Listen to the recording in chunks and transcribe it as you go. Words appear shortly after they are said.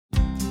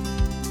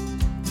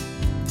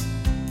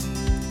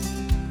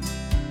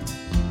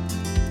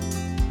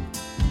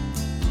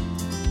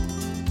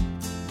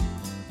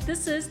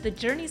This is the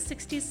Journey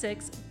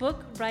 66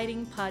 Book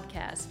Writing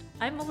Podcast.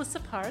 I'm Melissa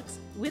Parks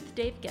with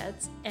Dave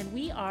Getz, and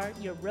we are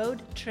your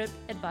road trip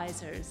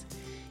advisors.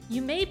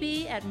 You may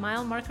be at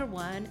mile marker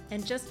 1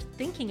 and just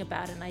thinking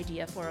about an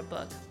idea for a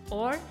book,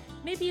 or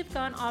maybe you've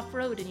gone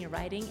off-road in your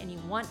writing and you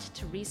want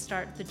to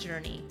restart the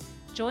journey.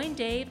 Join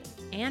Dave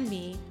and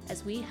me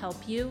as we help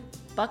you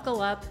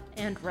buckle up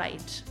and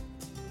write.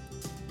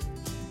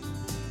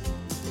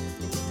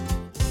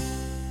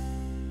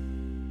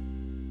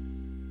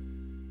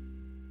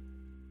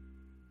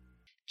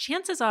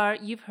 Chances are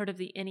you've heard of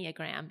the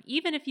Enneagram,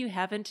 even if you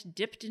haven't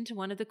dipped into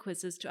one of the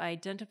quizzes to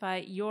identify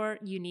your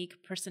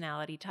unique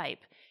personality type.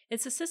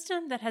 It's a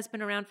system that has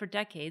been around for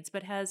decades,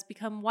 but has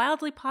become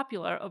wildly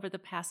popular over the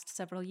past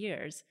several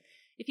years.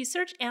 If you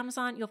search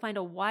Amazon, you'll find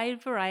a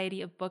wide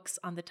variety of books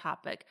on the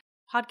topic.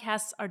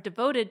 Podcasts are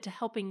devoted to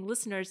helping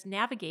listeners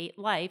navigate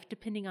life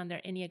depending on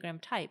their Enneagram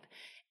type.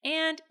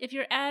 And if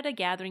you're at a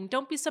gathering,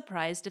 don't be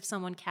surprised if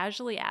someone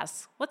casually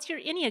asks, "What's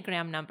your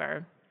Enneagram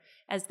number?"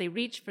 as they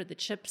reach for the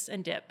chips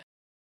and dip.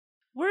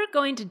 We're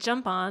going to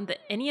jump on the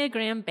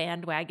Enneagram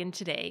bandwagon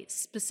today,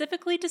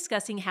 specifically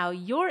discussing how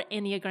your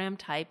Enneagram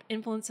type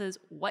influences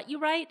what you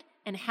write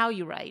and how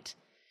you write.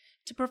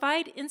 To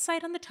provide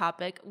insight on the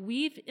topic,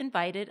 we've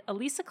invited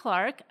Elisa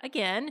Clark,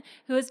 again,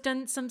 who has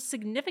done some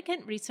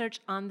significant research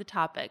on the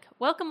topic.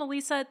 Welcome,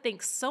 Elisa.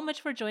 Thanks so much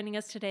for joining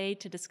us today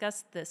to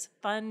discuss this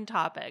fun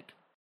topic.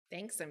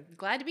 Thanks. I'm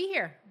glad to be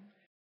here.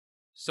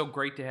 So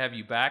great to have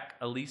you back,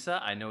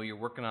 Elisa. I know you're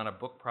working on a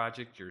book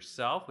project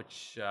yourself,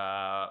 which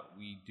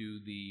we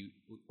do the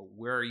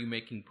Where Are You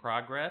Making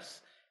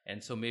Progress?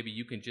 And so maybe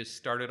you can just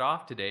start it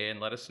off today and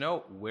let us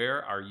know,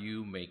 where are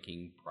you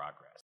making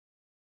progress?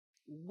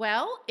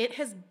 Well, it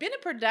has been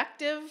a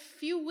productive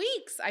few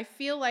weeks. I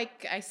feel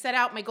like I set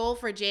out my goal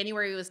for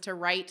January was to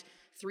write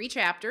 3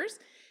 chapters,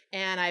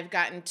 and I've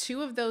gotten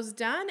 2 of those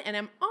done, and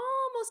I'm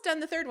almost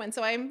done the 3rd one,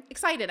 so I'm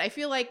excited. I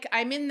feel like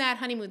I'm in that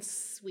honeymoon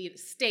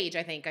stage,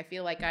 I think. I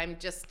feel like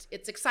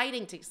it's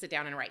exciting to sit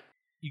down and write.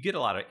 You get a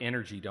lot of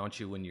energy, don't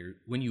you,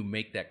 when you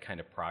make that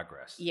kind of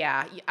progress?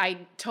 Yeah,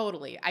 I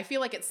feel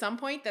like at some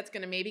point that's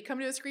going to maybe come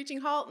to a screeching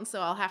halt, and so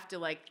I'll have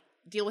to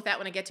deal with that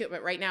when I get to it,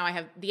 but right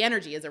now the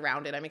energy is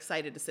around it. I'm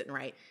excited to sit and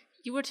write.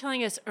 You were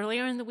telling us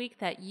earlier in the week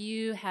that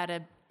you had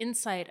an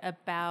insight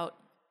about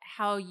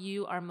how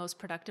you are most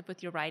productive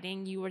with your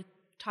writing. You were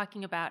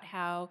talking about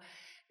how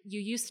you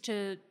used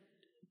to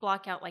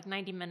block out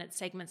 90-minute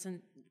segments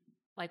and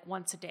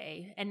once a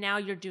day, and now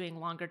you're doing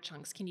longer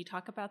chunks. Can you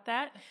talk about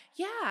that?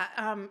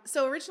 Yeah.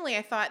 So originally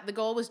I thought the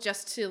goal was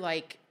just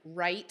to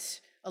write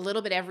a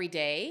little bit every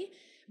day,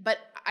 but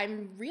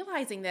I'm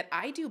realizing that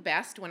I do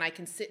best when I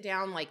can sit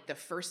down the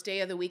first day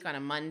of the week on a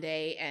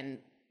Monday and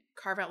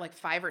carve out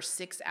 5 or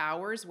 6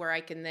 hours where I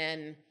can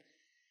then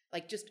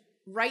just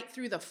write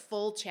through the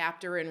full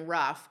chapter in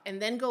rough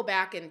and then go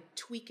back and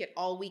tweak it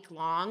all week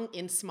long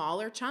in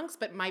smaller chunks.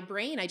 But my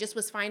brain, I just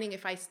was finding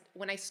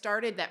when I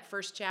started that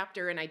first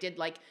chapter and I did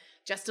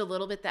just a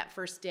little bit that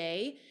first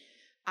day,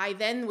 I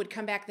then would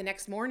come back the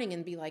next morning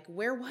and be like,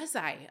 where was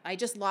I? I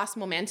just lost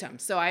momentum.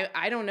 So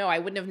I don't know. I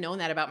wouldn't have known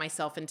that about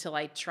myself until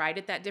I tried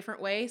it that different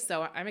way.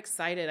 So I'm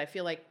excited. I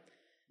feel like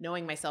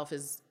knowing myself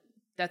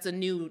that's a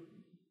new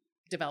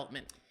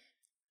development.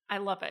 I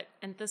love it.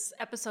 And this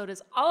episode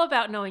is all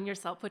about knowing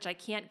yourself, which I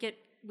can't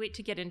wait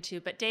to get into.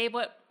 But Dave,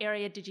 what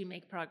area did you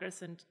make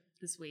progress in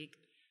this week?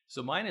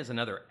 So mine is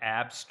another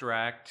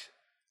abstract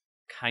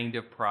kind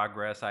of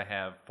progress. I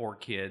have 4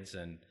 kids,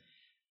 and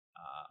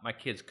my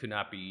kids could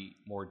not be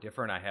more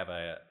different. I have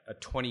a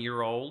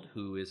 20-year-old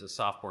who is a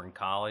sophomore in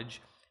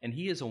college, and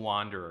he is a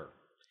wanderer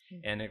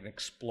and an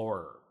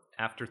explorer.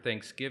 After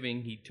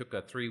Thanksgiving, he took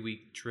a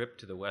 3-week trip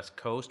to the West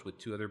Coast with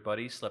 2 other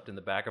buddies, slept in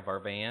the back of our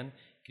van.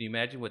 Can you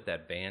imagine what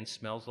that van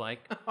smells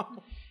like?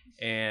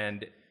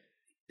 And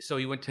so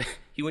he went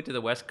to the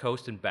West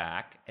Coast and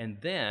back, and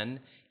then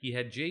he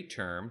had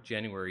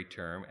January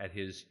term at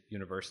his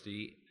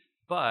university,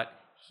 but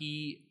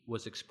he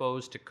was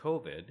exposed to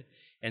COVID,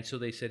 and so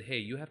they said, hey,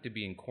 you have to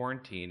be in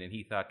quarantine, and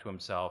he thought to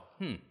himself,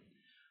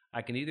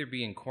 I can either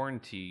be in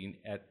quarantine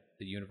at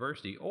the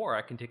university, or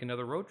I can take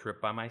another road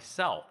trip by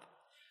myself.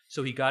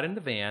 So he got in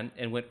the van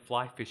and went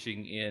fly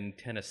fishing in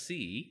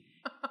Tennessee.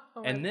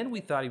 And then we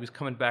thought he was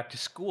coming back to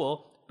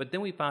school, but then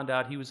we found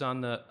out he was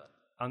on the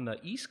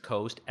East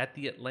Coast at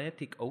the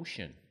Atlantic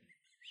Ocean.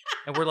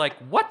 And we're like,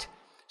 what?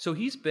 So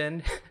he's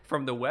been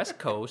from the West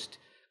Coast,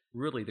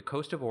 really the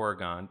coast of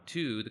Oregon,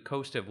 to the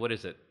coast of,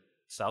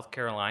 South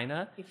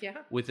Carolina? Yeah.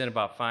 Within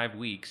about 5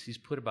 weeks. He's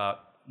put about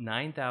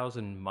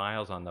 9,000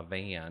 miles on the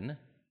van.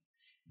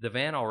 The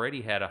van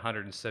already had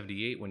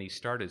 178 when he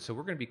started, so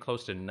we're going to be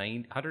close to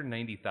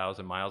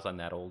 190,000 miles on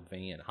that old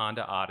van,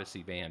 Honda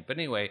Odyssey van. But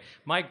anyway,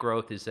 my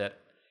growth is that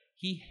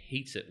he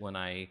hates it when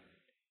I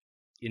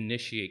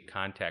initiate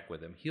contact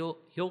with him.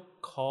 He'll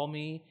call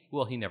me.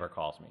 Well, he never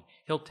calls me.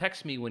 He'll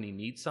text me when he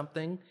needs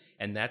something,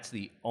 and that's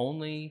the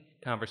only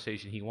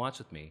conversation he wants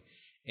with me.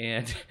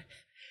 And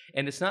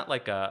it's not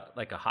like a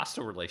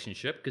hostile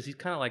relationship, because he's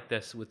kind of like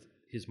this with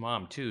his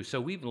mom too.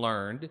 So we've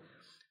learned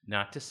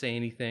not to say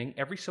anything.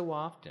 Every so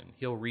often,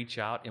 he'll reach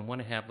out and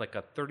want to have like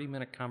a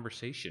 30-minute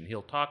conversation.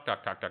 He'll talk,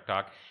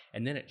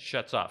 and then it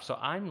shuts off. So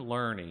I'm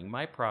learning.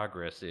 My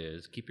progress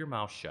is keep your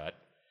mouth shut.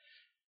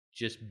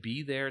 Just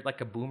be there like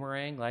a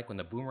boomerang. Like when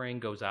the boomerang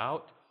goes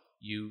out,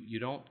 you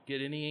don't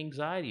get any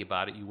anxiety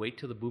about it. You wait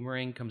till the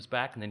boomerang comes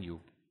back, and then you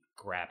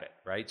grab it,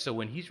 right? So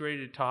when he's ready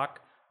to talk,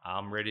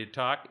 I'm ready to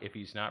talk. If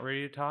he's not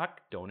ready to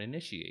talk, don't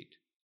initiate.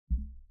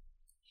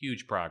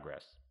 Huge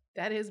progress.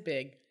 That is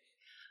big.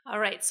 All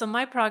right. So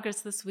my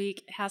progress this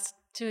week has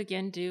to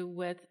again do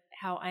with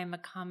how I'm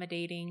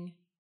accommodating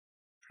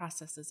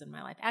processes in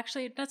my life.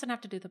 Actually, it doesn't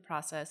have to do with the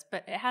process,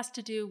 but it has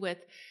to do with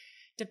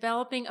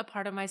developing a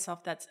part of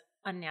myself that's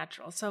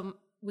unnatural. So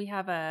we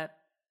have a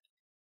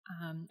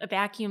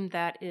vacuum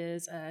that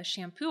is a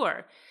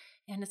shampooer,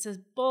 and it's this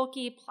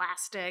bulky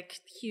plastic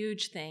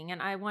huge thing,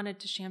 and I wanted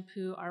to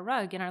shampoo our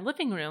rug in our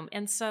living room.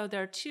 And so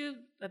there are two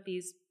of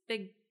these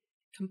big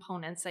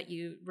components that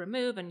you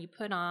remove and you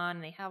put on,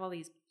 and they have all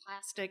these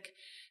plastic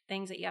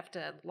things that you have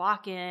to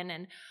lock in,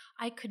 and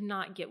I could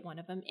not get one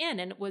of them in.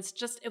 And it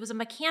was a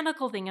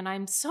mechanical thing, and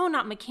I'm so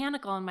not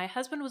mechanical. And my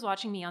husband was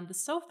watching me on the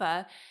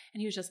sofa,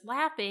 and he was just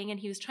laughing, and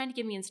he was trying to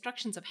give me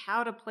instructions of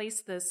how to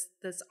place this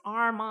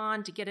arm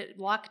on to get it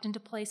locked into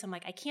place. I'm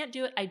like, I can't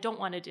do it. I don't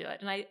want to do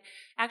it.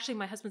 And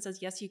my husband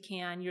says, yes, you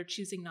can. You're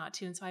choosing not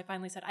to. And so I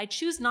finally said, I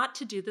choose not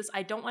to do this.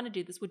 I don't want to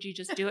do this. Would you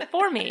just do it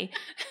for me?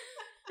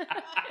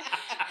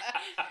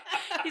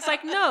 He's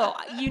like, no,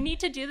 you need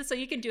to do this so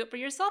you can do it for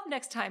yourself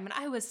next time. And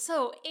I was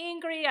so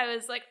angry. I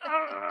was like,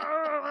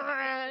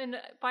 argh! And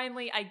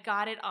finally I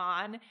got it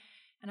on,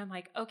 and I'm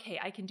like, okay,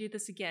 I can do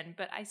this again.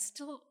 But I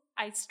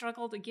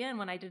struggled again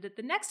when I did it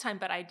the next time,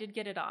 but I did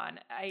get it on.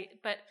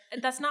 But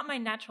that's not my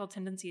natural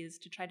tendency, is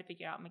to try to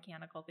figure out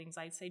mechanical things.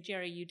 I say,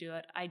 Jerry, you do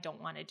it. I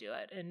don't want to do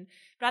it. And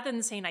rather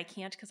than saying I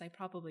can't, because I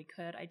probably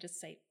could, I just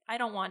say, I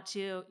don't want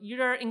to.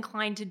 You're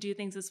inclined to do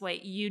things this way.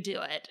 You do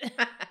it.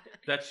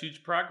 That's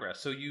huge progress.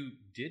 So you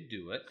did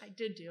do it. I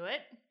did do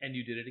it. And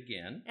you did it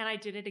again. And I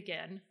did it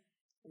again.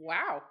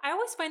 Wow. I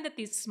always find that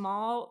these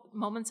small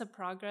moments of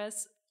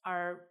progress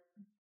are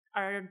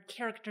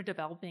character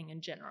developing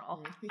in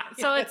general.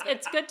 So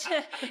it's good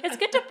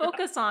to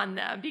focus on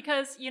them,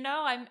 because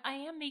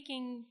I'm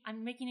making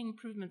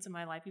improvements in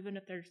my life, even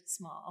if they're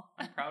small.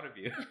 I'm proud of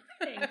you.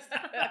 Thanks.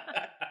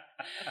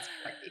 That's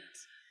great.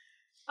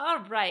 All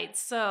right,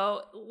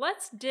 so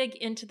let's dig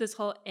into this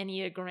whole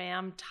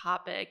Enneagram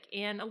topic.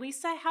 And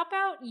Elisa, how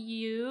about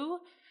you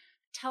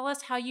tell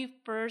us how you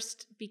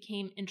first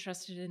became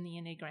interested in the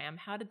Enneagram?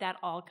 How did that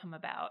all come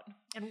about?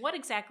 And what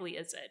exactly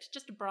is it?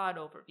 Just a broad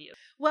overview.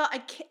 Well,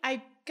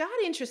 I got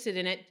interested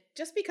in it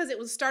just because it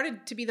was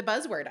started to be the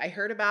buzzword. I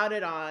heard about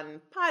it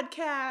on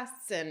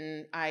podcasts,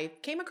 and I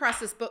came across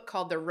this book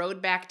called The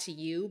Road Back to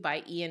You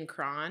by Ian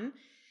Cron.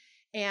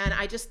 And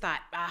I just thought,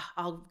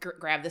 I'll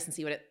grab this and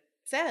see what it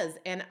says.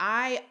 And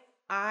I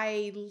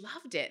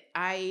loved it.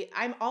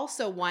 I'm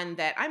also one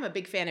that I'm a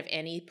big fan of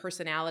any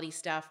personality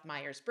stuff,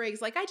 Myers-Briggs.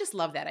 Like, I just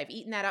love that. I've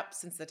eaten that up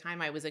since the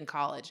time I was in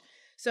college.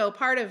 So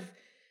part of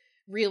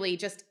really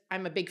just,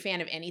 I'm a big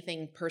fan of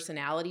anything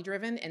personality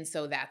driven. And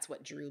so that's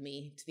what drew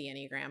me to the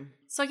Enneagram.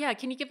 So yeah,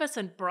 can you give us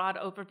a broad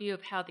overview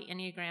of how the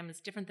Enneagram is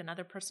different than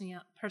other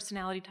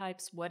personality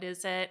types? What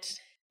is it?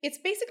 It's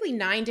basically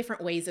 9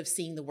 different ways of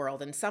seeing the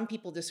world. And some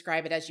people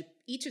describe it as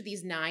each of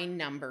these 9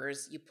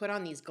 numbers, you put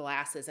on these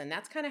glasses, and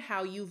that's kind of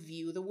how you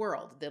view the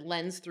world, the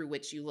lens through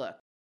which you look.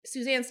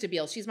 Suzanne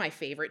Stabile, she's my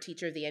favorite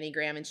teacher of the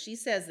Enneagram, and she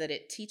says that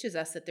it teaches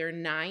us that there are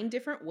 9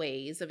 different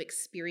ways of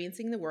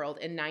experiencing the world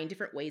and 9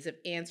 different ways of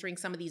answering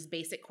some of these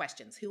basic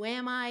questions. Who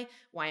am I?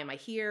 Why am I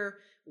here?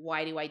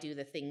 Why do I do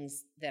the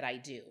things that I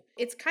do?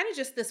 It's kind of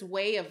just this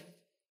way of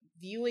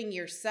viewing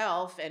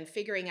yourself and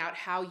figuring out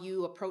how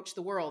you approach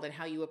the world and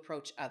how you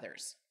approach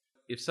others.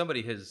 If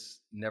somebody has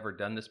never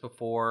done this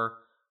before,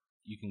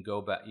 you can go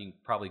back, you can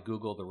probably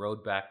Google The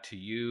Road Back to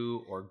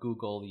You or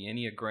Google the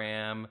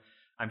Enneagram.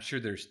 I'm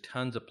sure there's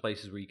tons of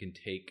places where you can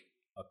take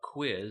a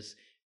quiz.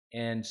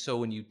 And so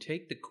when you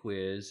take the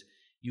quiz,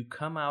 you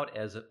come out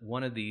as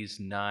one of these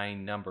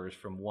 9 numbers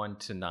from 1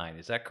 to 9.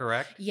 Is that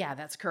correct? Yeah,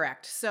 that's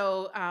correct.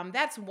 So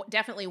that's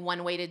definitely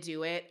one way to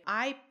do it.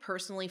 I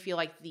personally feel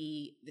like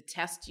the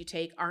tests you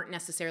take aren't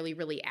necessarily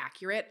really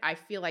accurate. I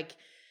feel like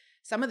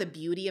some of the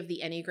beauty of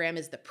the Enneagram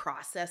is the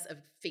process of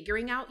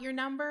figuring out your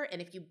number. And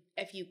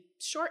if you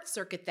short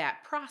circuit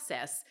that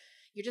process,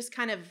 you're just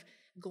kind of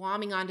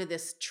glomming onto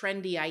this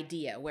trendy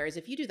idea. Whereas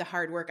if you do the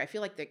hard work, I feel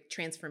like the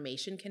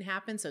transformation can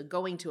happen. So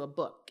going to a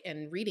book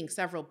and reading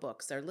several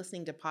books or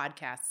listening to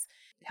podcasts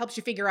helps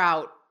you figure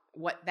out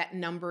what that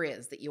number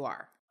is that you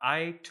are.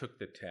 I took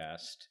the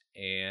test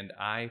and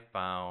I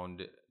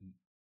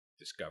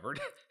discovered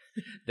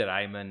that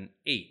I'm an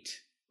 8,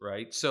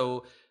 right?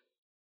 So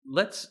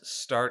let's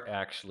start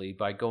actually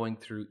by going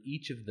through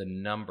each of the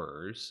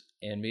numbers,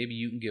 and maybe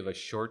you can give a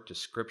short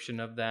description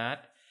of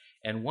that.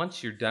 And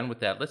once you're done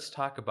with that, let's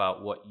talk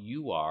about what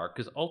you are,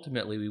 because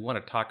ultimately we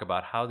want to talk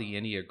about how the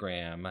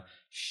Enneagram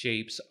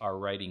shapes our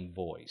writing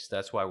voice.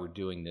 That's why we're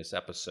doing this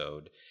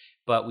episode.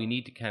 but we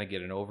need to kind of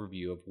get an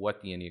overview of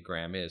what the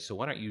Enneagram is. So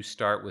why don't you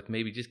start with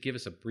maybe just give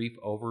us a brief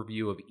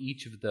overview of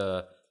each of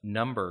the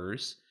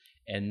numbers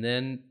and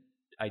then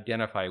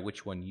identify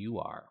which one you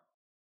are.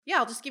 Yeah,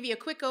 I'll just give you a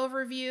quick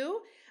overview.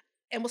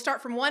 And we'll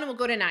start from 1 and we'll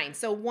go to 9.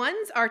 So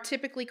 1s are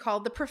typically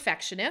called the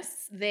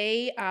perfectionists.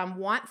 They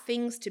want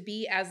things to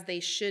be as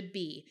they should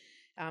be.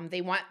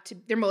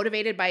 They're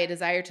motivated by a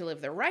desire to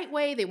live the right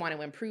way. They want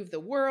to improve the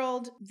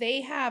world.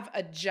 They have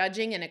a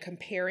judging and a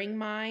comparing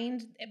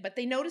mind, but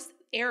they notice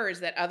errors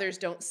that others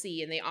don't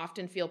see, and they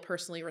often feel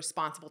personally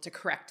responsible to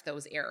correct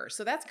those errors.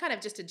 So that's kind of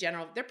just a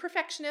general, they're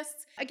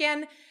perfectionists.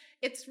 Again,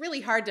 it's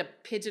really hard to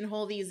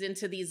pigeonhole these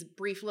into these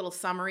brief little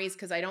summaries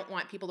because I don't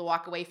want people to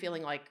walk away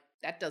feeling like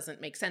that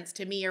doesn't make sense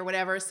to me or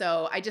whatever.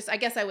 So I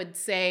guess I would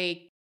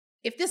say,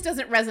 if this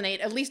doesn't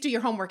resonate, at least do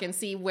your homework and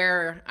see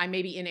where I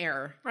may be in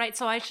error. Right.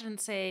 So I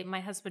shouldn't say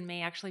my husband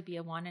may actually be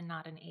a 1 and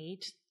not an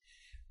 8.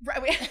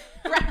 Right.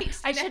 Right.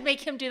 I should make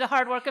him do the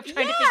hard work of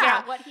trying to figure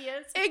out what he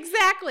is.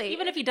 Exactly.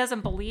 Even if he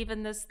doesn't believe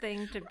in this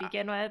thing to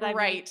begin with.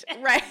 Right.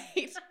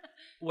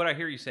 What I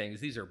hear you saying is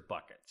these are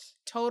buckets.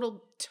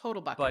 Total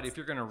buckets. But if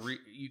you're going to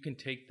you can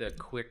take the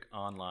quick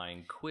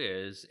online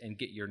quiz and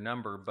get your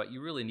number, but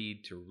you really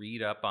need to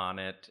read up on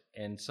it.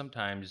 And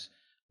sometimes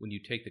when you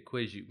take the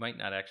quiz, you might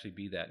not actually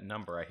be that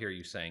number. I hear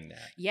you saying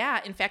that. Yeah.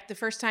 In fact, the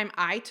first time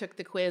I took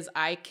the quiz,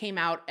 I came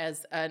out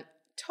as a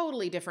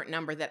totally different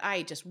number that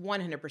I just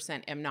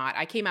 100% am not.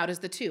 I came out as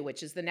the 2,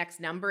 which is the next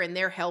number, and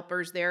they're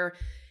helpers.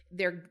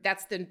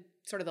 That's the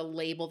sort of the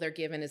label they're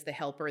given as the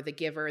helper, the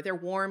giver. They're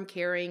warm,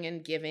 caring,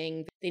 and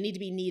giving. They need to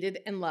be needed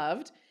and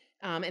loved.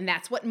 And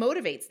that's what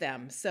motivates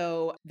them.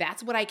 So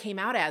that's what I came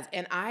out as.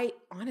 And I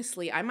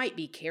might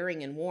be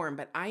caring and warm,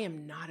 but I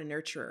am not a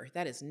nurturer.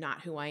 That is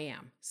not who I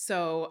am.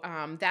 So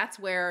that's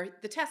where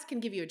the test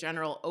can give you a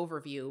general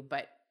overview.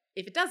 But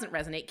if it doesn't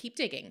resonate, keep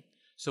digging.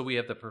 So we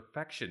have the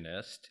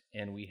perfectionist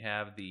and we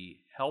have the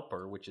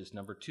helper, which is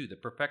number 2. The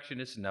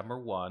perfectionist is number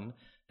 1.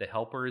 The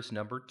helper is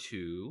number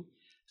 2.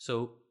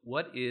 So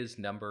what is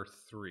number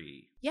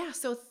 3? Yeah,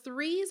 so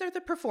 3s are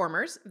the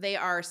performers. They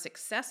are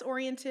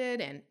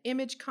success-oriented and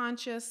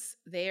image-conscious.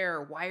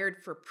 They're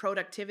wired for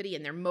productivity,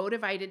 and they're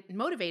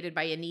motivated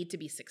by a need to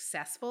be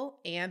successful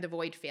and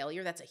avoid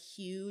failure. That's a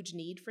huge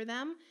need for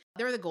them.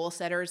 They're the goal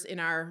setters in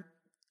our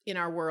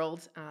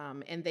world,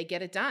 and they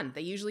get it done.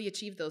 They usually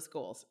achieve those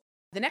goals.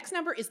 The next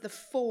number is the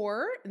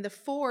 4, and the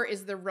 4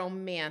 is the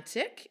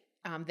romantic.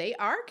 They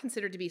are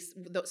considered to be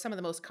some of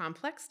the most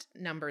complex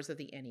numbers of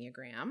the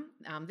Enneagram.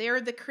 They're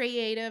the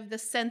creative, the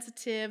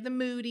sensitive, the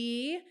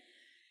moody.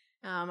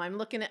 I'm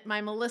looking at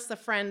my Melissa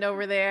friend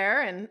over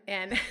there,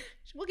 and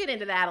we'll get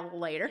into that a little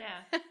later.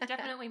 Yeah,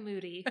 definitely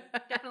moody,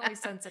 definitely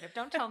sensitive.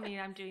 Don't tell me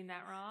I'm doing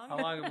that wrong. How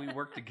long have we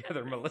worked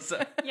together,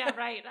 Melissa? Yeah,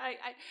 right.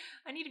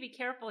 I need to be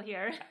careful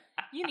here.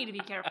 You need to be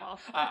careful.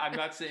 I'm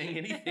not saying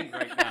anything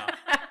right now.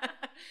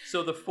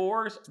 So the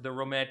 4s, the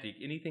romantic.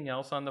 Anything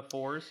else on the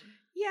 4s?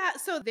 Yeah,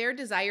 so their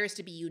desire is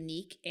to be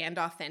unique and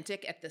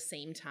authentic at the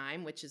same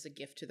time, which is a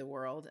gift to the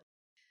world.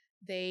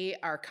 They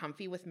are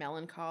comfy with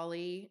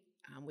melancholy,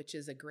 which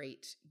is a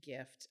great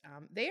gift.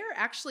 They are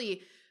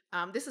actually,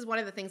 this is one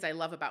of the things I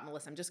love about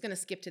Melissa. I'm just going to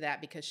skip to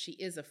that because she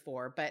is a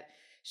 4, but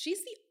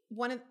she's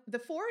the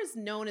 4 is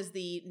known as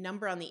the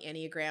number on the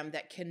Enneagram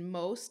that can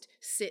most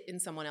sit in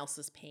someone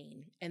else's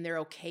pain, and they're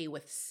okay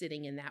with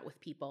sitting in that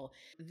with people.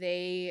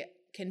 They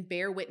can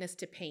bear witness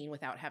to pain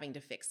without having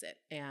to fix it.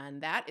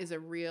 And that is a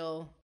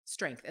real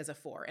strength as a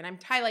 4. And I'm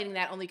highlighting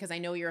that only because I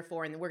know you're a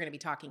 4 and we're going to be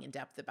talking in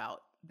depth about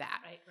that.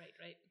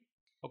 Right.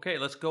 Okay,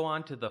 let's go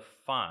on to the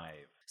 5.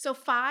 So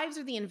 5s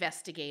are the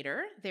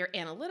investigator. They're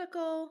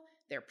analytical.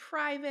 They're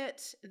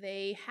private.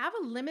 They have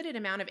a limited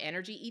amount of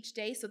energy each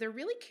day. So they're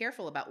really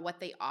careful about what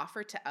they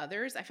offer to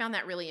others. I found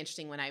that really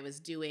interesting when I was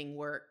doing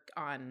work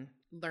on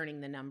learning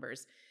the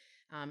numbers.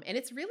 And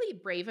it's really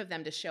brave of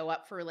them to show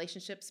up for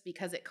relationships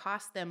because it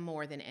costs them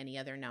more than any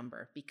other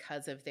number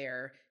because of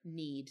their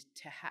need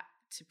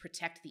to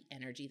protect the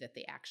energy that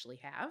they actually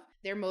have.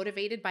 They're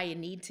motivated by a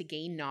need to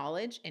gain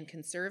knowledge and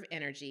conserve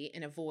energy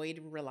and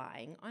avoid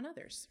relying on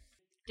others.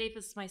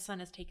 Davis, my son,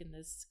 has taken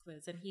this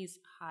quiz and he's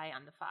high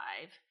on the 5.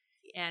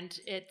 And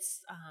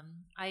it's,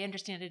 I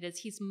understand it is,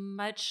 he's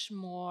much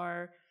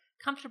more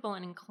comfortable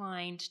and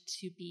inclined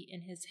to be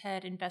in his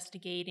head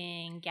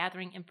investigating,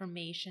 gathering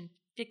information,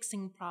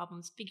 fixing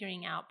problems,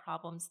 figuring out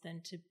problems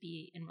than to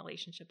be in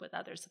relationship with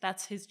others. So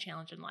that's his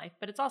challenge in life,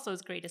 but it's also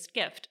his greatest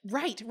gift.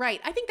 Right.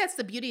 I think that's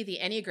the beauty of the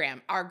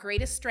Enneagram. Our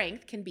greatest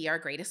strength can be our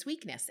greatest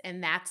weakness.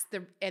 And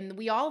and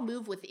we all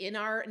move within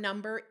our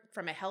number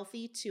from a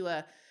healthy to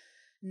a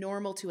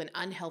normal to an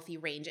unhealthy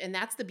range. And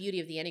that's the beauty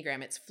of the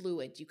Enneagram. It's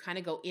fluid. You kind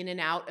of go in and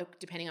out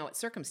depending on what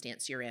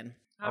circumstance you're in.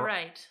 All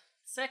right.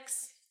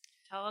 6.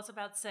 Tell us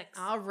about 6.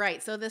 All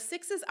right. So the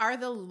 6s are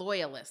the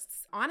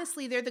loyalists.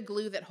 Honestly, they're the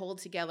glue that hold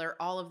together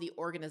all of the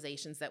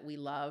organizations that we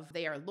love.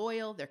 They are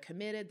loyal, they're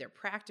committed, they're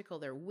practical,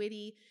 they're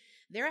witty.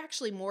 They're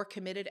actually more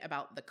committed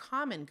about the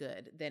common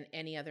good than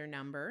any other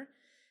number.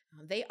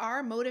 They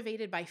are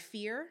motivated by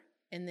fear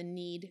and the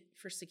need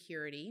for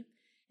security.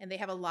 and they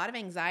have a lot of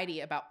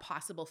anxiety about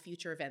possible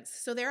future events.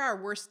 So there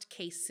are worst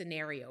case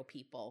scenario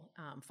people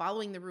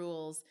following the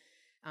rules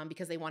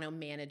because they want to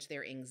manage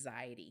their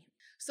anxiety.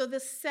 So the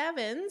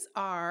 7s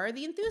are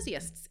the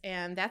enthusiasts,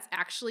 and that's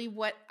actually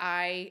what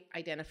I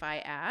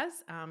identify as.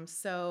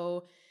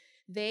 So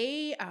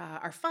they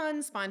are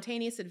fun,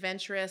 spontaneous,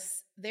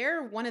 adventurous.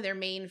 One of their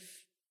main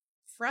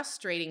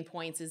frustrating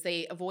points is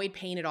they avoid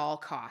pain at all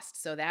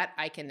costs. So that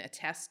I can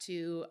attest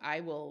to. I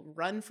will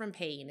run from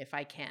pain if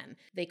I can.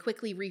 They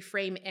quickly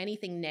reframe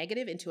anything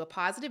negative into a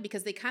positive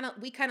because we kind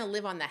of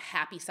live on the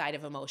happy side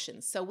of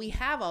emotions. So we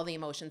have all the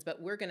emotions, but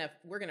we're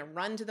gonna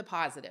run to the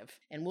positive,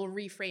 and we'll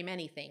reframe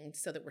anything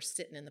so that we're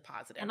sitting in the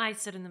positive. And I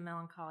sit in the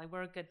melancholy.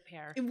 We're a good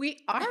pair. We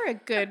are a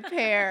good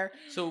pair.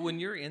 So when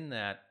you're in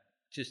that,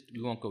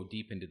 we won't go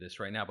deep into this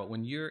right now, but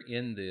when you're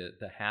in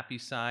the happy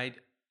side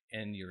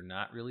and you're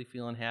not really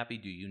feeling happy,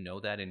 do you know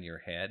that in your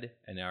head?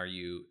 And are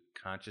you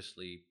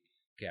consciously,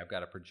 okay, I've got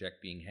to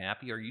project being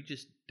happy, or you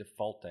just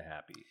default to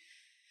happy?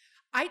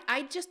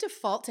 I just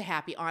default to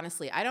happy,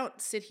 honestly. I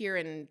don't sit here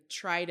and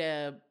try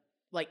to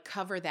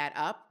cover that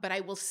up, but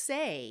I will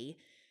say,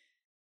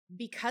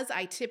 because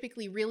I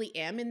typically really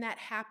am in that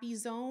happy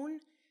zone,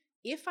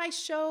 if I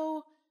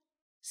show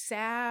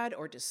sad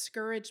or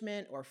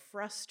discouragement or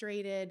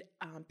frustrated,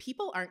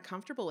 people aren't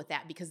comfortable with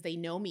that because they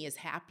know me as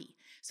happy.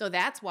 So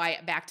that's why,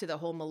 back to the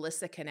whole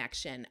Melissa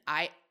connection,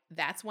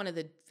 that's one of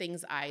the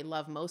things I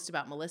love most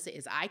about Melissa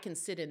is I can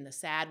sit in the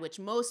sad, which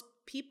most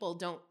people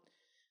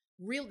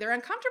they're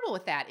uncomfortable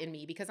with that in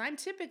me because I'm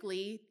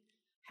typically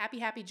happy,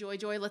 happy, joy,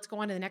 joy. Let's go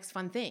on to the next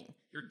fun thing.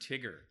 You're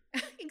Tigger.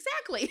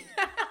 Exactly.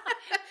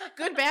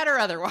 Good, bad, or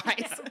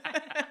otherwise.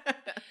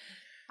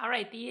 All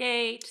right, the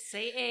 8.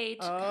 Say 8.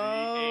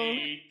 Oh,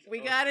 we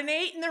got an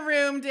 8 in the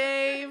room,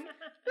 Dave.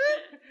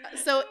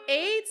 So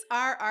 8s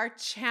are our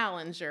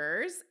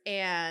challengers,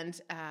 and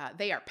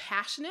they are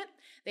passionate.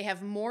 They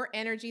have more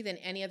energy than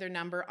any other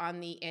number on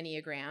the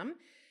Enneagram,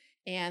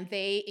 and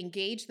they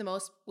engage the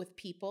most with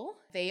people.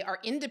 They are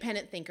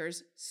independent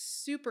thinkers,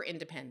 super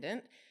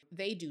independent.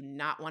 They do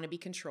not want to be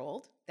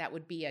controlled. That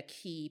would be a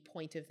key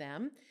point of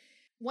them.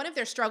 One of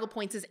their struggle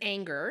points is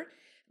anger.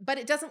 But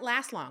it doesn't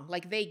last long.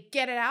 They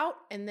get it out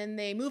and then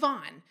they move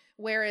on.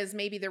 Whereas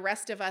maybe the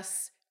rest of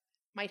us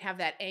might have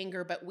that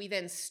anger, but we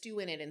then stew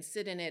in it and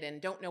sit in it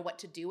and don't know what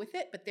to do with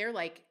it. But they're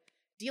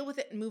deal with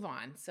it and move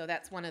on. So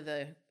that's one of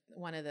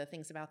the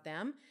things about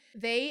them.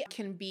 They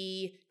can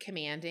be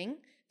commanding.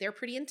 They're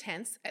pretty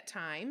intense at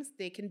times.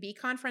 They can be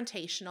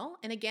confrontational.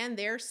 And again,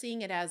 they're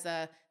seeing it as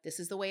this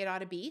is the way it ought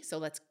to be. So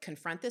let's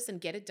confront this and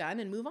get it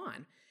done and move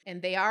on. And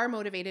they are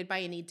motivated by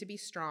a need to be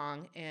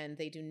strong, and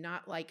they do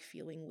not like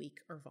feeling weak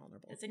or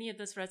vulnerable. Does any of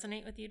this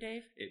resonate with you,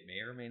 Dave? It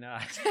may or may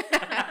not.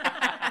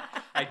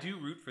 I do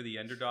root for the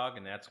underdog,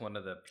 and that's one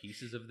of the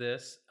pieces of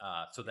this.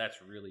 So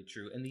that's really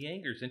true. And the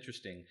anger is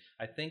interesting.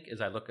 I think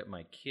as I look at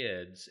my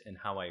kids and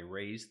how I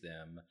raise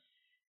them,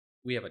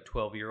 we have a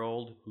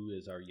 12-year-old who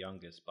is our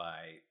youngest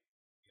by,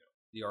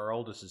 our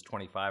oldest is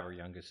 25, our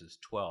youngest is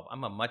 12.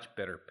 I'm a much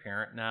better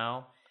parent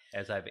now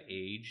as I've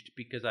aged,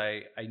 because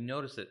I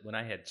noticed that when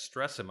I had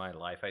stress in my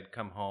life, I'd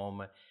come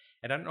home,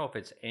 and I don't know if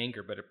it's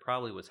anger, but it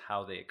probably was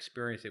how they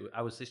experienced it.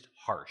 I was just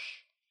harsh.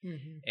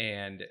 Mm-hmm.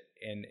 And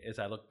as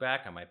I look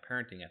back on my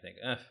parenting, I think,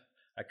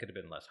 I could have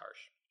been less harsh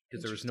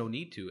because there was no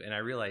need to. And I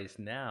realize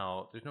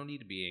now there's no need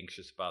to be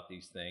anxious about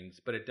these things,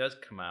 but it does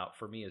come out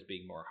for me as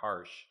being more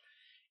harsh.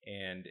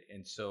 And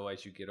so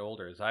as you get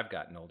older, as I've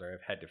gotten older,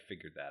 I've had to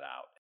figure that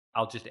out.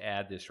 I'll just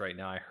add this right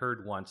now. I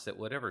heard once that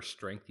whatever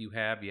strength you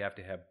have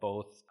to have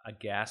both a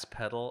gas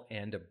pedal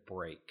and a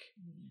brake.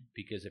 Mm-hmm.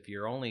 Because if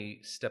you're only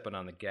stepping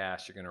on the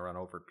gas, you're going to run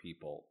over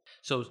people.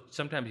 So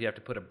sometimes you have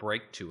to put a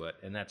brake to it,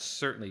 and that's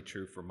certainly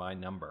true for my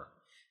number.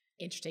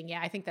 Interesting.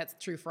 Yeah, I think that's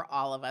true for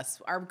all of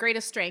us. Our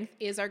greatest strength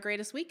is our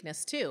greatest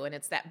weakness, too, and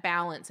it's that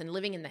balance and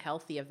living in the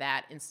healthy of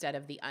that instead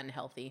of the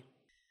unhealthy.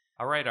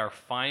 All right, our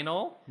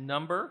final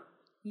number.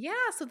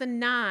 Yeah, so the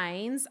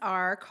 9s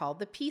are called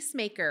the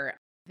peacemaker.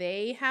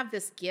 They have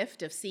this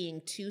gift of seeing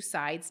two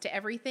sides to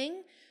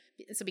everything.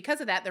 So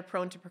because of that, they're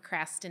prone to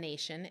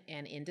procrastination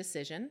and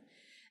indecision.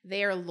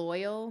 They are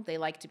loyal. They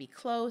like to be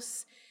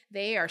close.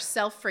 They are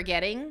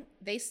self-forgetting.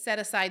 They set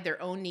aside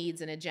their own needs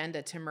and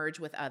agenda to merge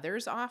with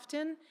others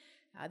often.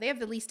 They have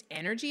the least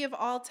energy of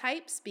all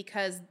types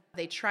because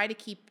they try to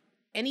keep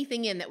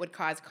anything in that would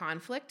cause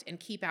conflict and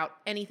keep out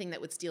anything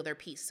that would steal their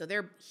peace. So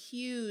they're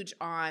huge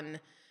on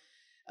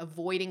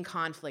avoiding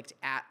conflict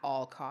at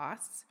all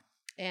costs.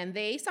 And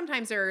they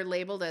sometimes are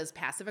labeled as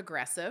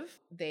passive-aggressive.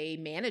 They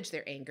manage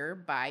their anger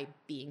by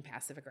being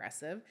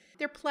passive-aggressive.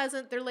 They're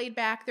pleasant, they're laid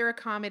back, they're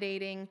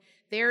accommodating.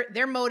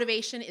 Their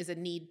motivation is a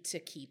need to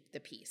keep the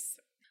peace.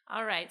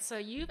 All right, so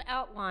you've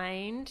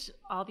outlined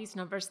all these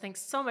numbers.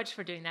 Thanks so much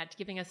for doing that,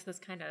 giving us this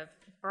kind of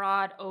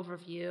broad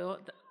overview.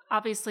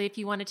 Obviously, if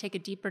you want to take a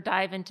deeper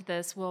dive into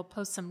this, we'll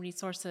post some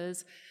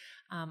resources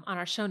on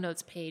our show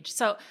notes page.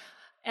 So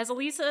as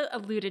Elisa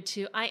alluded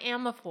to, I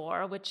am a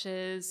 4, which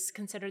is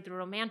considered the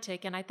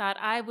romantic, and I thought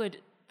I would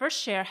first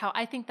share how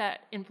I think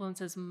that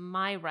influences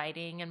my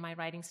writing and my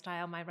writing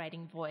style, my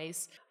writing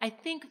voice. I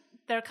think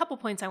there are a couple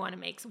points I want to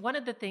make. So one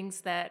of the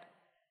things that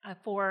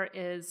 4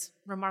 is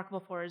remarkable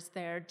for is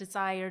their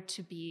desire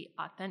to be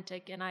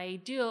authentic. And I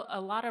do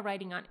a lot of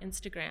writing on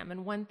Instagram.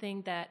 And one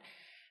thing that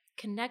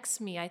connects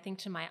me, I think,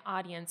 to my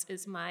audience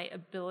is my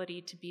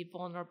ability to be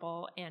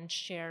vulnerable and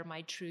share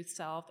my true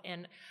self.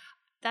 And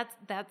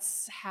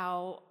that's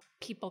how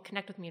people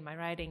connect with me in my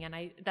writing. And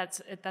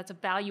that's a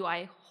value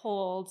I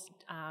hold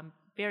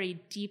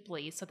very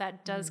deeply. So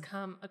that does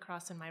come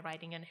across in my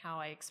writing and how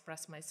I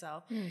express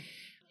myself.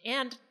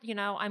 And,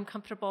 I'm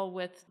comfortable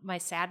with my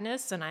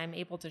sadness and I'm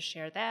able to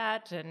share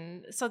that.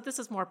 And so this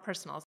is more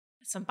personal.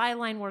 Some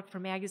byline work for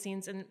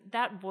magazines, and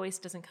that voice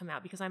doesn't come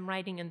out because I'm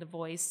writing in the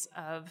voice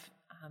of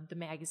the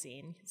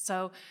magazine.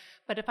 So,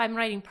 but if I'm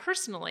writing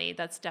personally,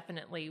 that's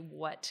definitely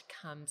what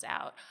comes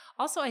out.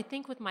 Also, I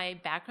think with my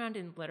background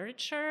in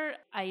literature,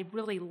 I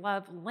really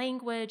love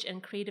language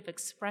and creative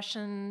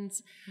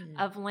expressions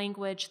of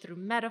language through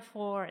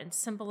metaphor and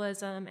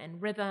symbolism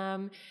and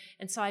rhythm.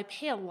 And so I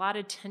pay a lot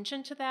of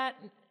attention to that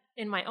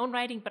in my own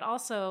writing, but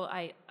also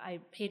I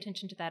pay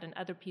attention to that in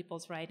other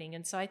people's writing.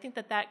 And so I think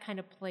that kind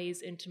of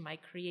plays into my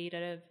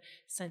creative,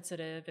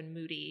 sensitive, and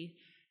moody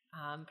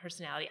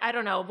personality. I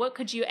don't know. What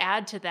could you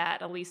add to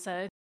that,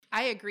 Elisa?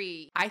 I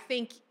agree. I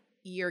think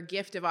your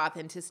gift of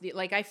authenticity,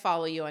 like I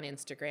follow you on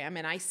Instagram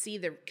and I see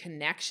the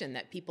connection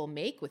that people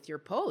make with your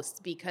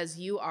posts because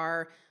you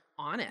are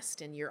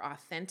honest and you're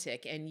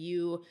authentic and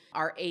you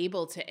are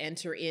able to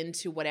enter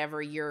into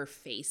whatever you're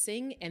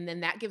facing. And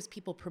then that gives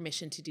people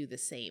permission to do the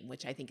same,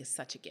 which I think is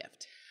such a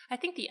gift. I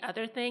think the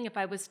other thing, if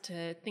I was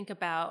to think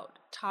about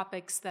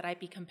topics that I'd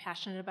be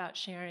compassionate about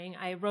sharing,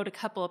 I wrote a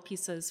couple of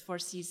pieces for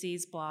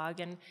CZ's blog,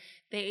 and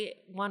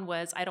one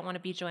was, I don't want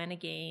to be Joanna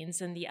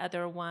Gaines, and the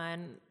other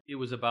one... It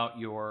was about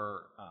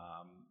your,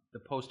 the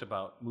post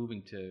about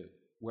moving to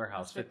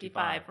Warehouse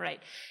 55.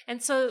 Right.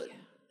 And so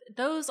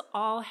those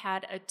all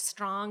had a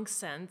strong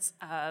sense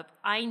of,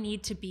 I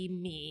need to be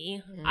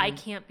me. I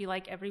can't be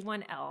like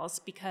everyone else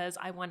because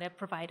I want to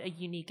provide a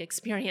unique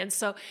experience.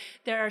 So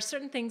there are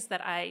certain things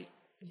that I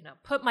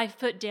put my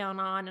foot down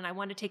on and I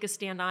want to take a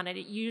stand on it.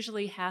 It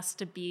usually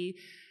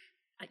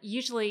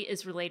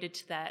is related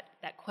to that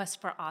quest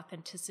for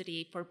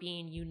authenticity, for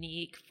being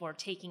unique, for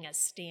taking a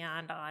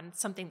stand on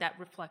something that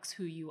reflects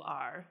who you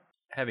are.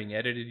 Having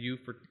edited you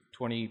for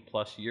 20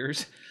 plus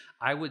years,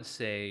 I would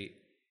say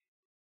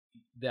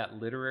that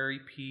literary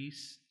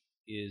piece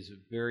is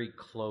very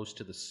close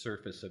to the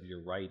surface of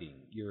your writing,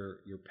 your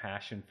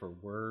passion for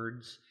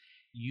words.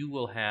 You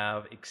will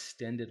have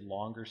extended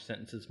longer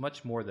sentences,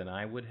 much more than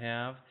I would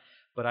have.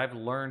 But I've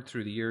learned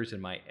through the years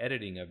in my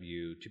editing of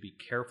you to be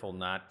careful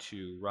not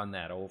to run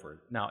that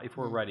over. Now, if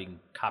we're writing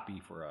copy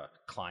for a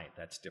client,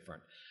 that's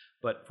different.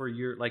 But for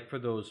for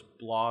those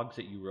blogs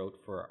that you wrote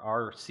for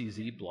our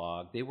CZ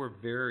blog, they were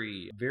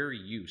very, very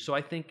you. So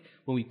I think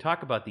when we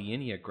talk about the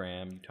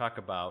Enneagram, you talk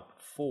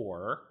about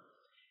 4,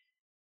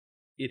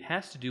 it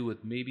has to do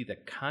with maybe the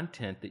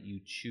content that you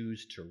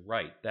choose to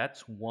write.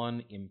 That's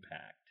one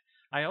impact.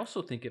 I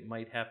also think it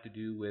might have to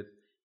do with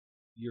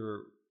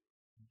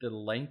the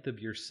length of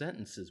your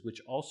sentences,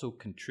 which also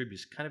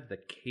contributes, kind of the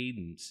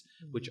cadence,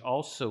 which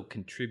also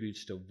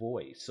contributes to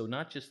voice. So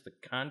not just the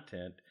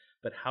content,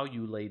 but how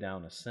you lay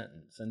down a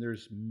sentence. And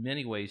there's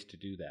many ways to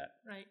do that.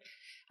 Right.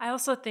 I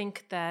also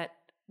think that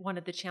one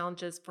of the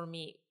challenges for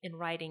me in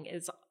writing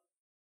is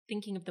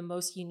thinking of the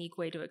most unique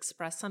way to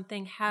express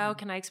something. How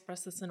can I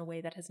express this in a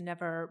way that has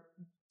never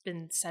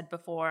been said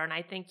before? And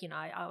I think,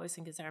 I always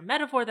think, is there a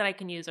metaphor that I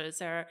can use, or is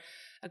there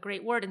a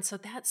great word? And so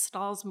that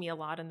stalls me a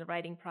lot in the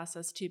writing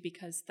process too,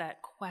 because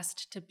that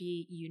quest to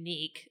be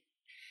unique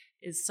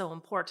is so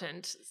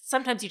important.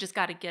 Sometimes you just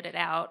got to get it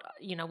out.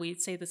 We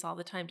say this all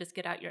the time, just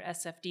get out your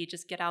SFD,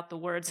 just get out the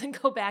words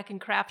and go back and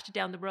craft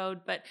down the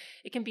road. But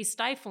it can be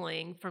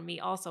stifling for me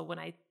also when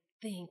I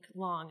think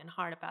long and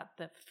hard about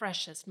the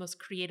freshest, most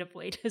creative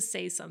way to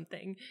say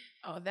something.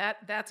 Oh,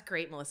 that's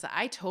great, Melissa.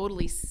 I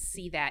totally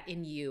see that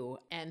in you,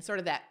 and sort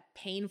of that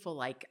painful,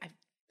 like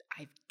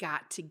I've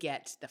got to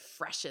get the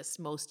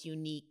freshest, most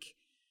unique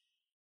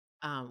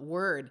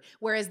word,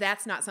 whereas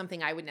that's not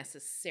something I would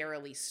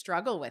necessarily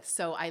struggle with.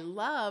 So I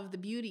love the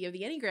beauty of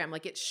the Enneagram.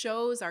 Like, it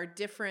shows our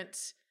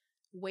different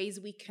ways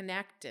we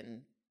connect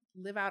and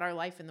live out our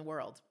life in the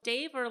world.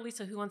 Dave or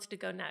Elisa, who wants to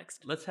go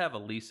next? Let's have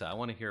Elisa. I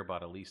want to hear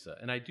about Elisa.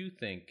 And I do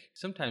think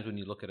sometimes when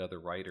you look at other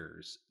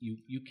writers,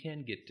 you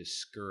can get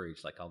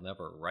discouraged, like, I'll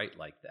never write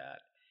like that.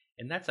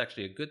 And that's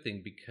actually a good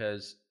thing,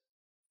 because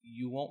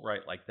you won't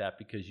write like that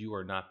because you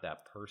are not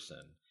that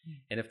person.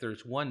 And if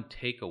there's one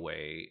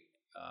takeaway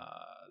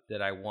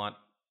that I want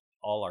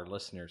all our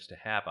listeners to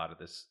have out of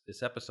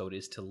this episode,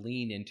 is to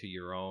lean into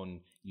your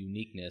own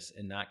uniqueness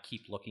and not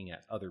keep looking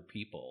at other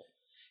people.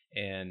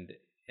 And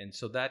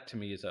so that to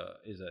me is a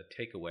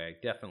takeaway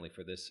definitely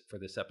for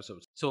this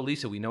episode. So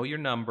Elisa, we know your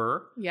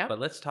number, but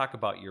let's talk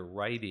about your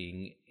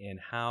writing and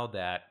how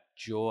that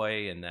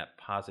joy and that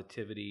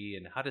positivity,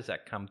 and how does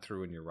that come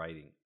through in your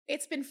writing?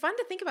 It's been fun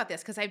to think about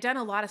this because I've done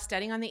a lot of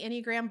studying on the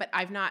Enneagram, but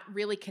I've not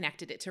really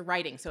connected it to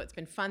writing. So it's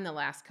been fun the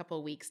last couple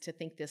of weeks to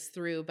think this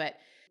through. But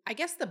I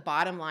guess the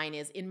bottom line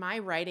is in my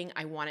writing,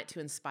 I want it to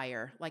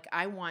inspire. Like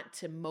I want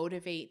to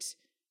motivate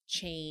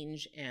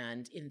change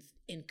and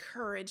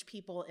encourage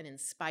people and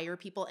inspire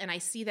people. And I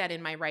see that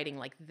in my writing.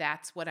 Like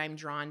that's what I'm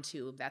drawn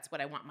to. That's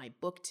what I want my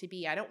book to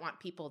be. I don't want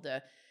people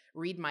to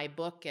read my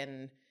book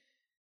and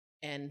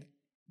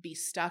be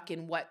stuck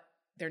in what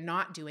they're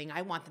not doing.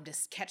 I want them to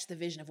catch the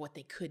vision of what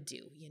they could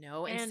do, you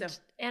know?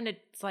 And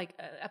it's like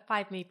a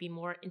 5 may be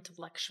more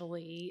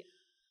intellectually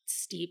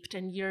steeped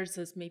and yours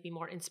is maybe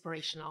more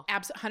inspirational.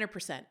 Absolutely,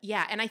 100%.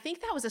 Yeah, and I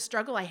think that was a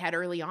struggle I had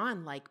early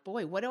on. Like,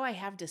 boy, what do I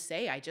have to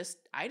say? I just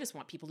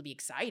want people to be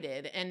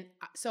excited. And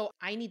so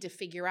I need to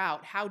figure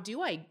out how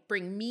do I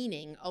bring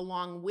meaning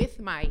along with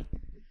my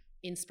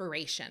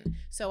inspiration.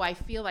 So I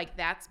feel like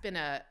that's been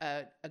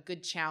a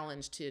good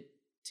challenge to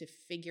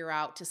figure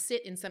out, to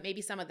sit in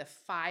some of the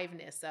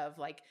fiveness of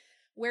like,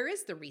 where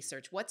is the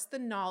research? What's the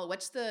knowledge?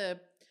 What's the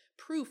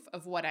proof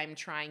of what I'm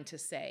trying to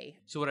say?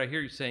 So what I hear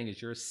you saying is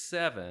you're a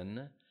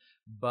 7,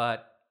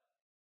 but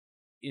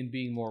in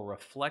being more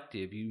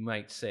reflective, you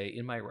might say,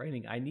 in my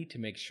writing, I need to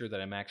make sure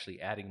that I'm actually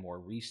adding more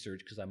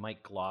research because I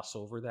might gloss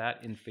over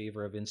that in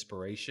favor of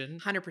inspiration.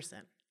 100%.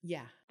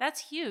 Yeah.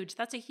 That's huge.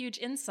 That's a huge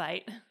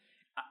insight.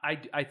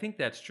 I think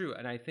that's true.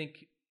 And I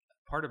think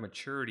part of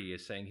maturity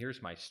is saying,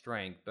 here's my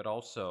strength, but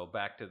also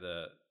back to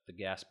the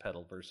gas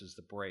pedal versus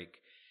the brake.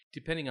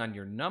 Depending on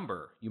your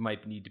number, you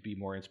might need to be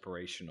more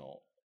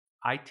inspirational.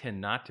 I tend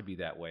not to be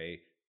that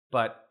way,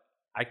 but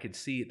I could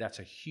see that's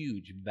a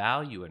huge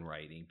value in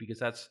writing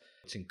because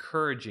it's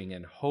encouraging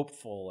and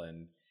hopeful,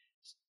 and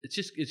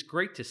it's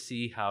great to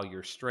see how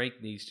your strength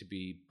needs to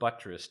be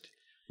buttressed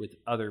with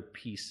other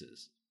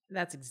pieces.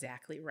 That's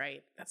exactly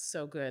right. That's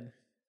so good.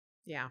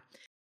 Yeah.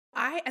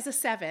 As a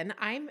 7,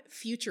 I'm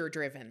future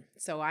driven.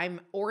 So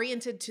I'm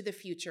oriented to the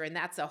future, and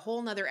that's a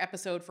whole nother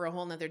episode for a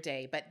whole nother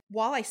day. But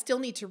while I still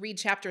need to read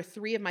chapter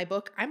 3 of my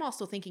book, I'm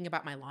also thinking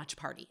about my launch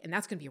party, and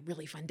that's going to be a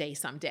really fun day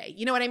someday.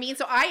 You know what I mean?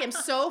 So I am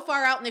so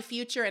far out in the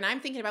future, and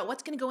I'm thinking about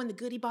what's going to go in the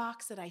goodie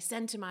box that I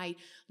send to my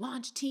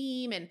launch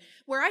team, and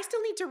where I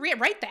still need to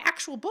write the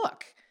actual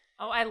book.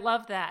 Oh, I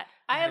love that.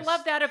 I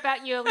love that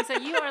about you, Elisa.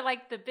 You are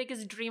like the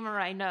biggest dreamer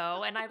I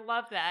know, and I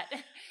love that.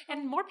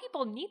 And more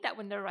people need that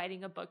when they're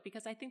writing a book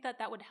because I think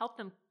that would help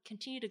them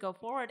continue to go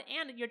forward.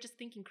 And you're just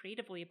thinking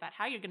creatively about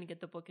how you're going to get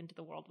the book into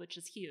the world, which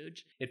is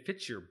huge. It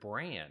fits your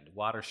brand,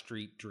 Water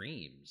Street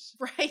Dreams.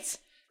 Right.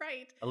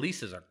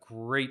 Elisa's a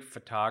great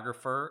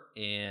photographer,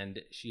 and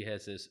she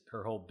has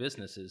her whole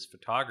business is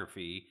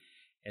photography.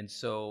 And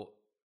so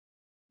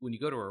when you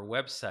go to her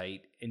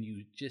website and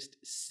you just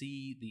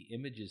see the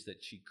images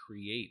that she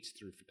creates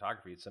through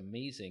photography, it's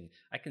amazing.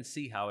 I can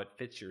see how it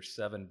fits your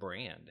 7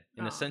 brand.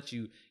 In a sense,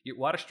 your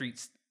Water Street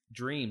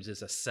Dreams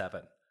is a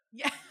 7.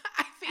 Yeah,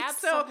 I think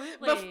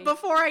Absolutely. so.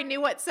 Before I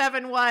knew what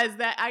 7 was,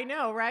 that I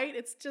know, right?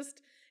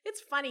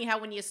 It's funny how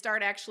when you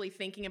start actually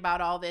thinking about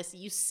all this,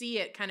 you see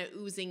it kind of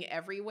oozing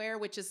everywhere,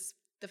 which is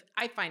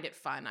I find it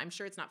fun. I'm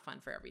sure it's not fun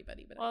for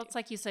everybody, but well, it's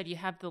like you said, you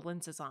have the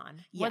lenses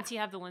on. Yeah. Once you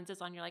have the lenses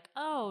on, you're like,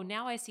 oh,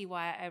 now I see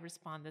why I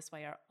respond this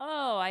way, or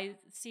oh, I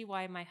see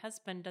why my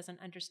husband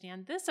doesn't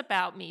understand this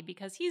about me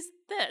because he's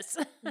this.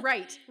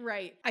 Right.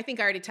 I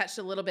think I already touched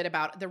a little bit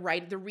about the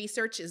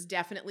research is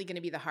definitely going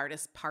to be the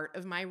hardest part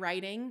of my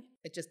writing.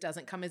 It just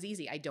doesn't come as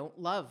easy. I don't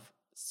love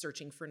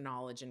searching for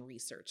knowledge and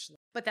research,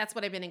 but that's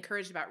what I've been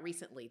encouraged about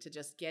recently, to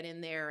just get in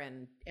there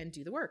and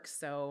do the work.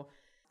 So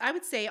I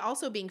would say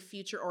also being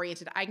future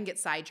oriented, I can get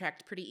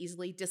sidetracked pretty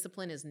easily.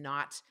 Discipline is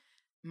not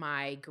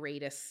my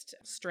greatest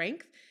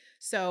strength.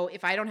 So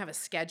if I don't have a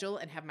schedule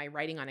and have my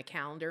writing on a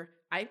calendar,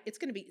 it's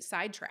going to be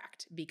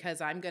sidetracked because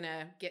I'm going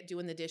to get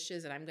doing the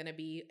dishes and I'm going to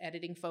be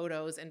editing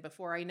photos. And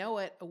before I know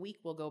it, a week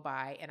will go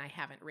by and I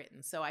haven't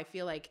written. So I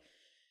feel like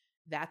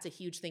that's a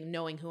huge thing,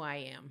 knowing who I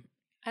am.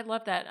 I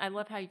love that. I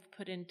love how you've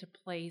put into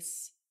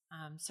place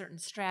certain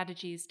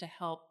strategies to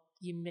help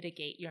you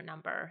mitigate your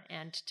number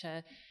and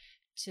to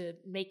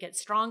make it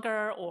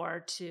stronger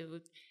or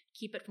to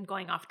keep it from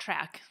going off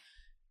track.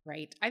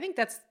 Right. I think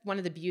that's one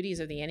of the beauties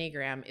of the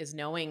Enneagram is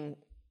knowing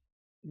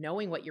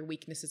what your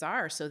weaknesses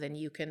are, so then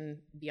you can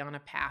be on a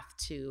path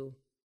to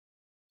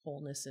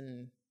wholeness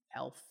and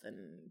health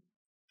and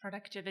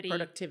productivity.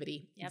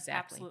 Yep,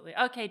 exactly. Absolutely.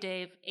 Okay,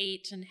 Dave,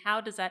 8, and how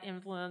does that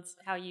influence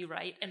how you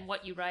write and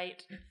what you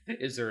write?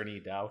 Is there any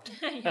doubt?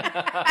 Yeah,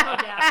 no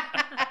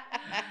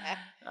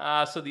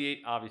doubt. So the 8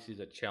 obviously is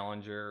a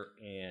challenger,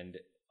 and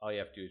all you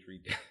have to do is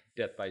read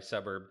Death by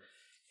Suburb.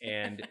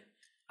 And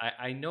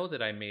I know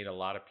that I made a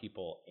lot of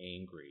people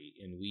angry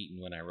in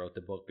Wheaton when I wrote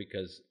the book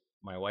because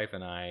my wife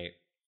and I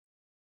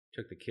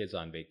took the kids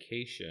on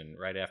vacation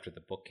right after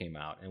the book came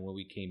out. And when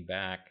we came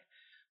back,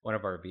 one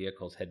of our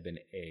vehicles had been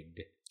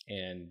egged.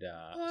 And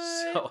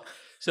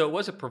so it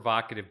was a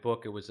provocative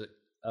book. It was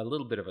a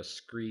little bit of a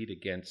screed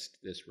against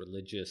this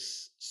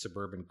religious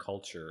suburban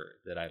culture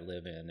that I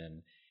live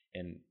in.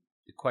 And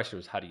the question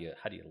was, how do you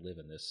live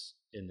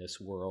in this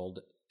world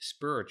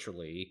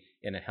spiritually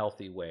in a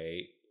healthy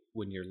way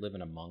when you're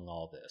living among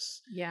all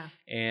this? Yeah.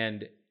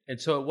 And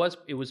so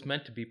it was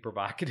meant to be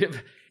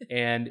provocative.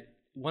 And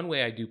one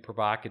way I do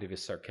provocative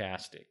is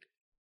sarcastic.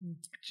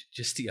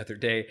 Just the other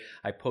day,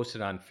 I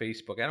posted on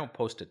Facebook. I don't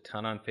post a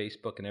ton on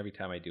Facebook, and every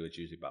time I do, it's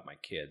usually about my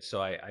kids.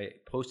 So I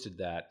posted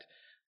that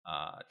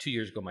 2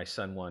 years ago. My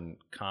son won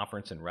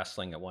conference in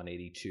wrestling at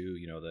 182.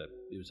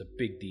 It was a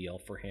big deal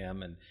for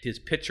him, and his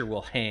picture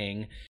will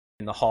hang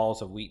in the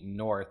halls of Wheaton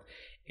North.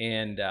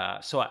 And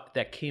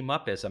that came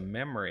up as a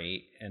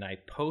memory, and I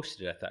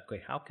posted it. I thought,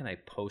 okay, how can I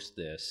post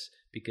this?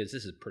 Because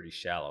this is pretty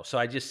shallow. So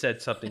I just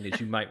said something that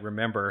you might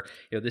remember.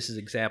 This is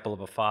an example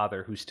of a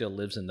father who still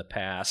lives in the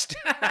past.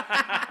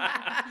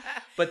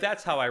 But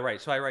that's how I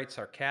write. So I write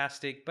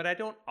sarcastic, but I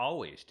don't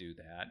always do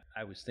that.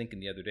 I was thinking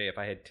the other day, if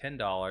I had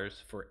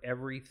 $10 for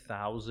every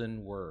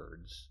 1,000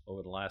 words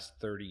over the last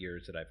 30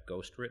 years that I've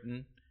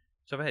ghostwritten,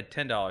 so if I had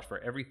 $10 for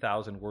every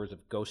 1,000 words of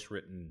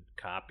ghostwritten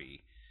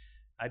copy,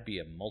 I'd be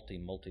a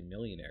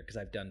multi-millionaire because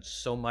I've done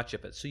so much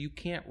of it. So you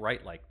can't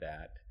write like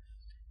that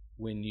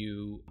when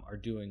you are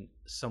doing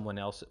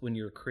when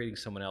you're creating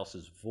someone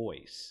else's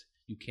voice.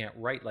 You can't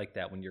write like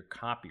that when you're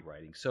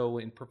copywriting. So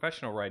in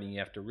professional writing, you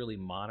have to really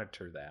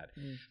monitor that.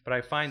 But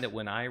I find that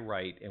when I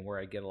write and where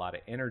I get a lot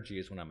of energy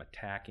is when I'm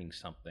attacking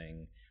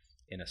something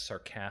in a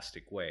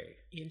sarcastic way.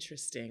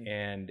 Interesting.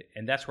 And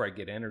that's where I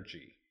get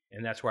energy.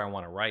 And that's where I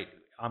want to write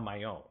on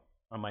my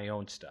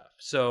own stuff.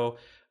 So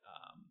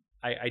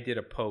I did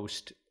a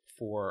post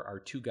for our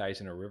Two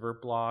Guys in a River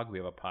blog. We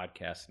have a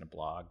podcast and a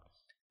blog.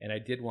 And I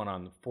did one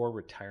on 4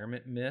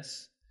 retirement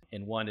myths.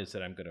 And one is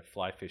that I'm going to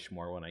fly fish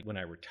more when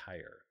I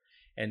retire.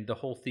 And the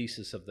whole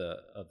thesis of the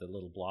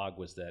little blog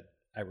was that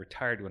I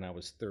retired when I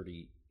was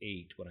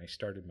 38 when I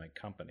started my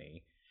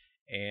company.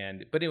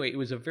 But anyway, it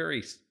was a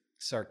very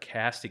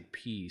sarcastic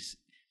piece,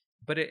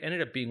 but it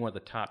ended up being one of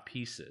the top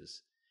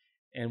pieces.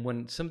 And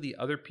when some of the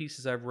other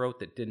pieces I've wrote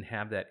that didn't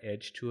have that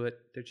edge to it,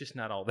 they're just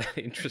not all that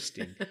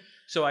interesting.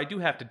 So I do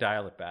have to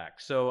dial it back.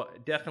 So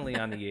definitely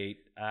on the 8,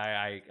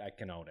 I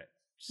can own it.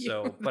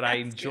 So, but I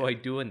enjoy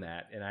doing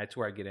that, and that's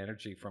where I get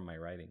energy from my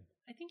writing.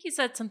 I think you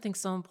said something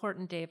so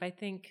important, Dave. I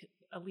think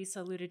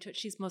Elisa alluded to it.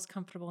 She's most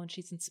comfortable when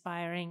she's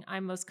inspiring.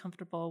 I'm most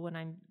comfortable when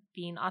I'm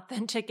being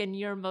authentic, and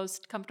you're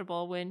most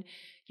comfortable when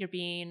you're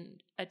being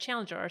a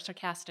challenger or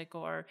sarcastic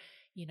or,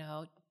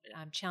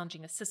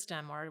 challenging a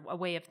system or a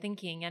way of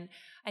thinking. And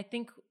I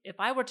think if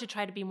I were to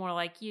try to be more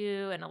like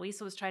you and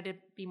Elisa was trying to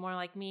be more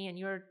like me and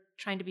you're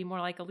trying to be more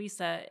like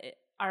Elisa,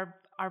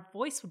 our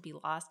voice would be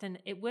lost and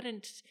it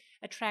wouldn't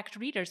attract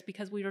readers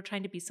because we were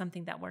trying to be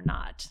something that we're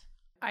not.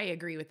 I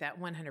agree with that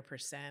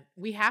 100%.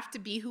 We have to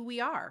be who we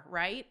are,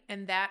 right?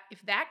 And that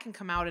if that can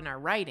come out in our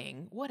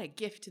writing, what a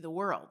gift to the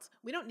world.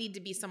 We don't need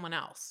to be someone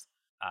else.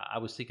 I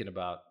was thinking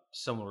about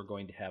someone we're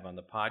going to have on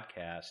the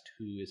podcast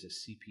who is a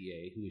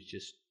CPA who is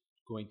just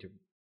going to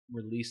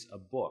release a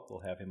book.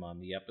 We'll have him on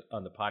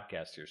the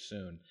podcast here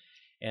soon.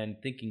 And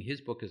thinking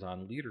his book is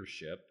on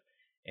leadership,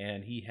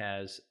 and he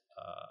has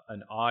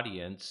an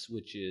audience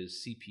which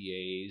is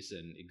CPAs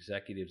and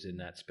executives in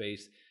that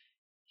space.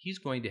 He's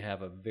going to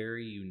have a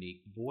very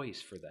unique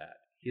voice for that.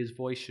 His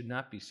voice should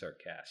not be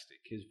sarcastic.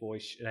 His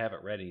voice, I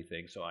haven't read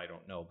anything, so I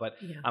don't know. But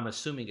yeah. I'm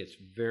assuming it's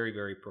very,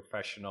 very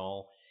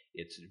professional.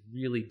 It's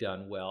really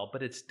done well,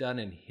 but it's done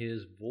in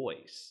his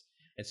voice.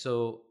 And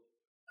so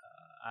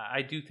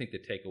I do think the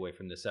takeaway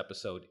from this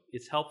episode,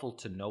 it's helpful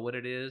to know what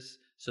it is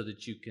so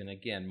that you can,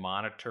 again,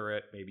 monitor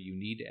it. Maybe you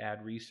need to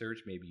add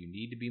research. Maybe you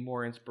need to be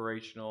more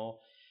inspirational.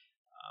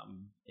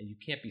 And you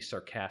can't be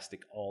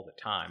sarcastic all the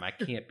time. I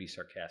can't be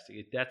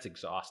sarcastic. That's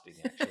exhausting,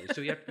 actually.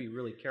 So you have to be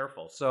really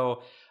careful.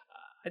 So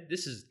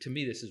this was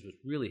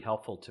really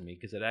helpful to me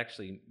because it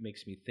actually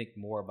makes me think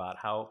more about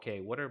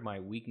what are my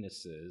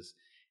weaknesses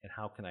and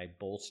how can I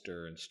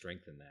bolster and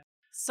strengthen that?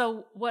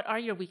 So what are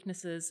your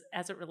weaknesses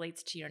as it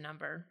relates to your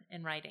number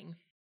in writing?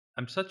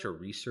 I'm such a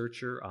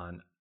researcher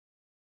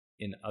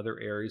in other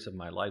areas of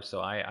my life,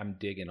 so I'm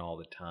digging all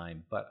the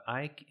time. But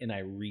I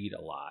read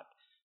a lot.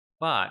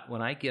 But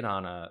when I get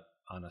on a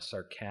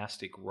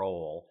sarcastic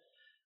roll,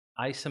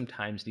 I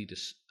sometimes need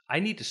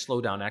to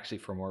slow down actually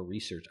for more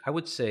research. I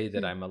would say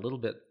that I'm a little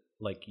bit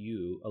like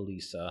you,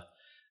 Elisa.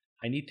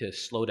 I need to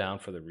slow down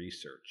for the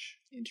research.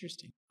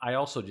 Interesting. I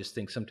also just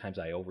think sometimes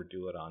I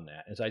overdo it on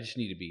that. And so I just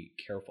need to be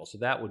careful. So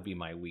that would be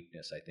my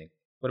weakness, I think.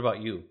 What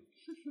about you?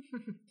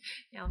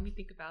 Yeah, let me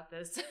think about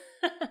this.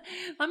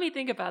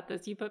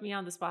 You put me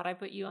on the spot. I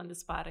put you on the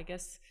spot. I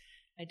guess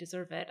I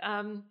deserve it.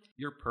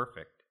 You're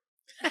perfect.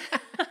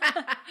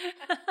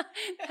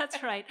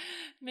 That's right.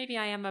 Maybe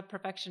I am a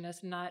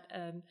perfectionist, not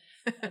a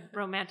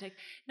romantic.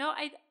 No,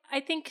 I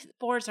think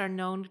 4s are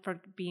known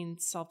for being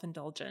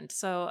self-indulgent.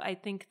 So I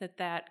think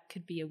that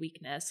could be a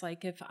weakness.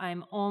 Like if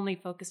I'm only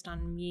focused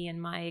on me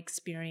and my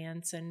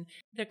experience, and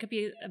there could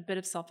be a bit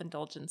of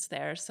self-indulgence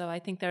there. So I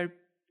think there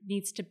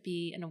needs to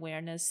be an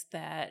awareness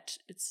that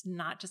it's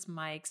not just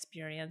my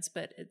experience,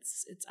 but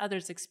it's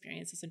others'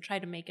 experiences, and try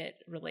to make it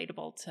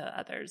relatable to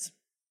others.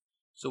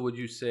 So would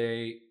you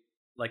say,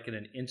 like in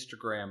an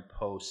Instagram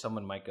post,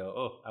 someone might go,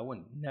 "Oh, I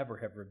would never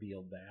have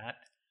revealed that."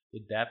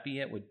 Would that be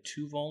it? Would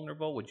too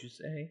vulnerable, would you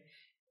say?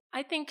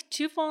 I think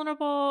too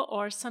vulnerable,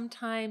 or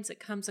sometimes it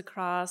comes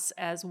across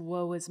as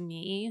woe is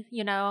me,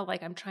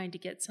 like I'm trying to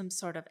get some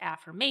sort of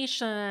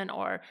affirmation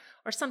or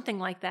something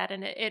like that.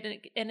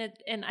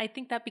 And I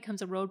think that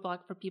becomes a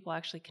roadblock for people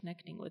actually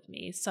connecting with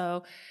me.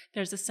 So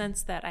there's a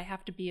sense that I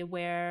have to be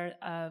aware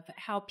of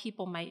how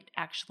people might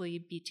actually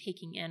be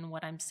taking in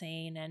what I'm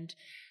saying, and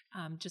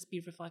just be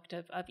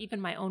reflective of even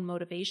my own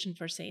motivation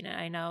for saying it.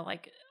 I know,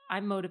 like,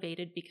 I'm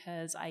motivated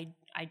because I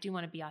do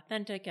want to be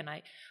authentic,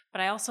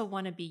 but I also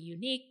want to be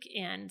unique.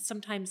 And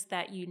sometimes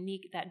that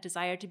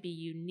desire to be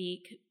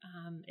unique,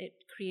 it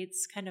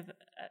creates kind of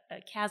a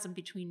chasm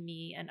between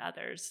me and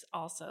others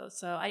also.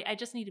 So I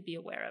just need to be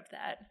aware of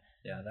that.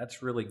 Yeah,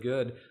 that's really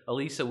good.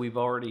 Elisa, we've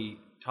already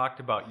talked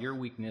about your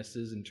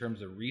weaknesses in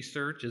terms of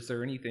research. Is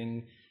there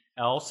anything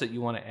else that you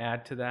want to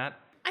add to that?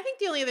 I think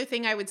the only other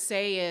thing I would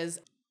say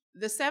is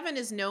the 7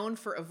 is known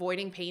for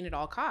avoiding pain at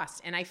all costs.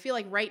 And I feel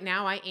like right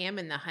now I am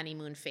in the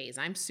honeymoon phase.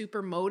 I'm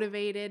super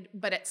motivated,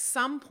 but at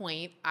some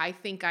point I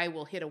think I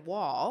will hit a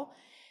wall,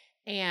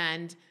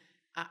 and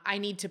I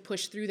need to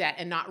push through that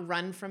and not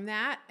run from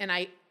that. And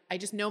I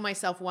just know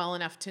myself well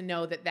enough to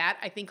know that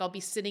I think I'll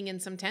be sitting in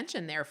some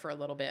tension there for a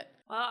little bit.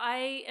 Well,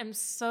 I am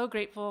so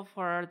grateful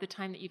for the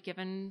time that you've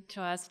given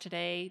to us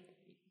today,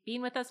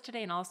 being with us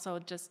today, and also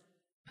just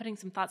putting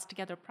some thoughts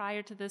together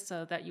prior to this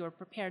so that you were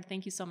prepared.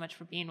 Thank you so much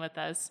for being with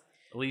us.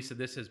 Elisa,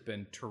 this has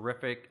been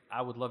terrific.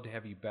 I would love to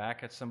have you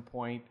back at some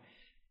point.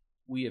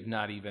 We have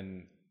not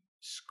even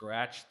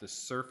scratched the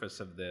surface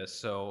of this.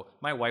 So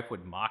my wife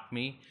would mock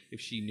me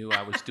if she knew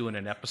I was doing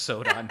an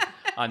episode on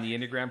the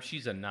Enneagram.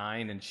 She's a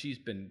 9, and she's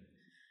been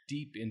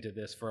deep into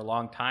this for a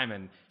long time,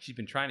 and she's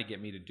been trying to get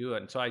me to do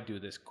it. And so I do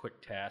this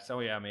quick test.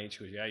 Oh, yeah, I'm 8. She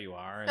goes, yeah, you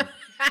are.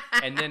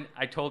 And then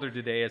I told her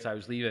today as I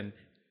was leaving,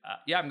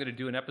 I'm going to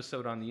do an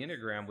episode on the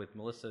Enneagram with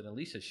Melissa and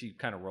Elisa. She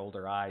kind of rolled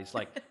her eyes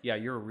like, yeah,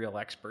 you're a real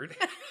expert.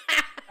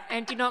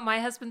 And do you know what my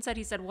husband said?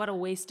 He said, what a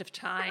waste of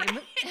time.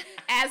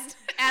 As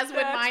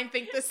would mine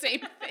think the same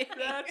thing.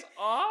 That's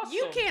awesome.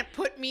 You can't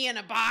put me in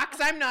a box.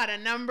 I'm not a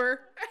number.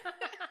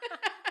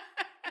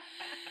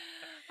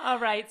 All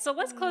right, so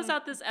let's close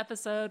out this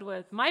episode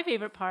with my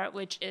favorite part,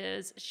 which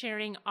is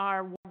sharing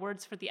our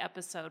words for the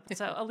episode.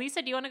 So,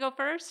 Elisa, do you want to go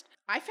first?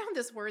 I found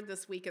this word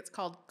this week. It's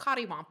called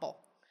cottywomple.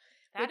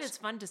 That is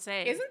fun to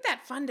say. Isn't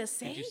that fun to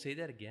say? Did you say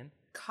that again?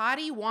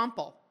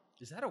 Cottywomple.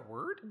 Is that a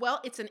word? Well,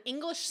 it's an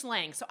English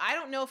slang, so I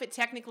don't know if it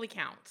technically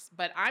counts,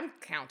 but I'm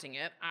counting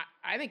it.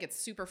 I think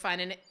it's super fun.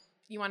 And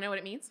you want to know what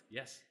it means?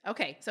 Yes.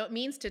 Okay, so it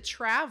means to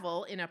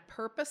travel in a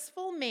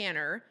purposeful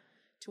manner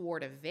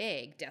toward a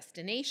vague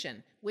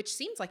destination, which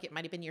seems like it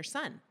might have been your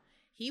son.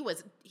 He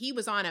was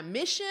on a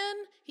mission.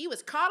 He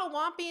was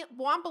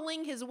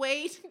cottlewompling his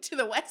way to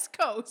the West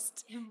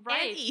Coast,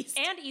 right,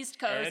 and East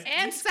Coast,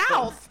 and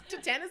south to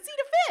Tennessee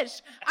to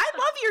fish. I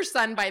love your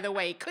son, by the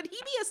way. Could he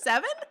be a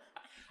 7?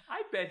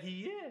 I bet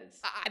he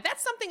is.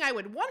 That's something I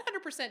would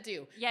 100%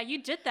 do. Yeah,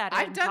 you did that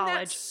I've in done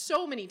college. that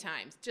so many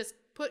times. Just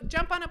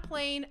jump on a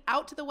plane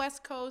out to the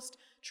West Coast,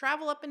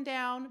 travel up and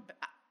down.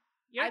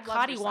 You're a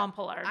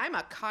cottywompler. I'm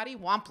a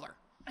cottywompler.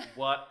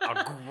 What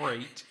a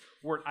great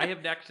word. I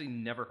have actually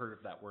never heard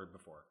of that word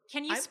before.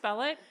 Can you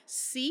spell it?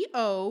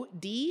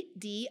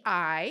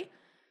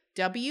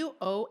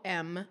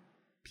 CODDIWOMPLE.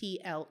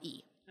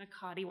 A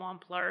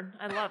cottywompler.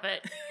 I love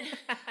it.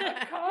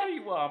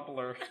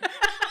 Cottywompler.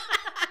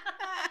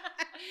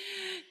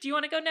 Do you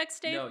want to go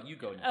next, Dave? No, you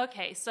go next.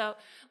 Okay, so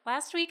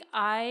last week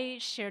I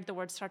shared the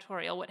word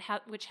sartorial,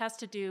 which has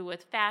to do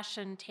with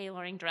fashion,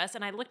 tailoring, dress,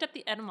 and I looked up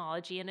the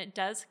etymology, and it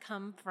does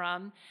come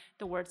from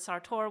the word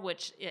sartor,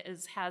 which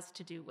has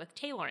to do with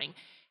tailoring.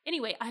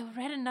 Anyway, I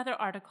read another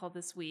article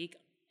this week,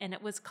 and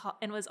it was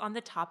on the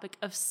topic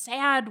of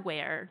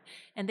sadware,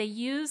 and they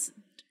use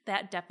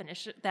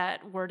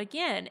that word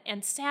again.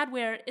 And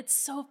sadware, it's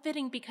so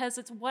fitting because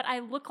it's what I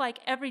look like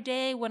every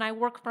day when I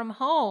work from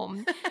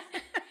home.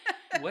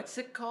 What's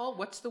it called?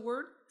 What's the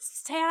word?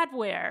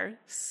 Sadware.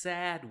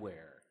 Sadware.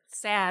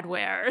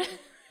 Sadware?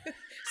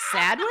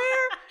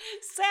 Sadware.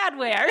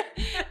 SADWEAR.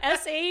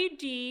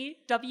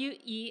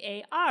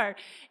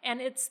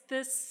 And it's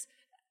this,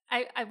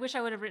 I wish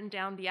I would have written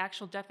down the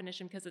actual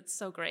definition because it's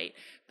so great,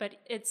 but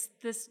it's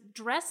this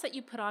dress that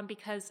you put on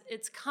because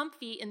it's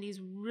comfy in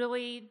these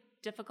really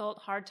difficult,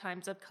 hard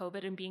times of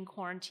COVID and being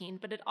quarantined,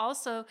 but it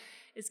also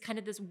is kind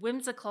of this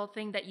whimsical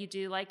thing that you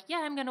do, like, yeah,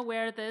 I'm going to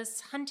wear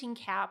this hunting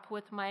cap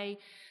with my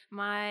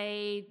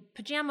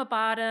pajama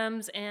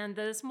bottoms and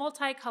this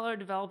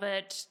multicolored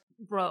velvet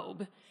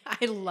robe.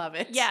 I love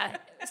it. Yeah.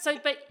 So,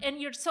 and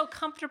you're so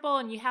comfortable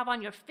and you have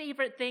on your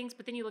favorite things,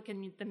 but then you look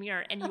in the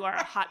mirror and you are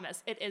a hot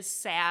mess. It is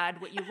sad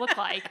what you look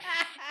like.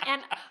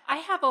 And I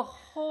have a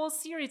whole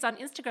series on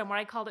Instagram where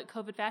I called it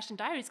COVID Fashion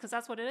Diaries because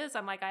that's what it is.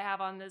 I'm like, I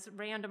have on this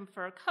random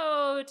fur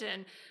coat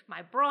and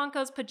my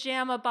Broncos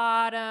pajama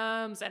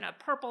bottoms and a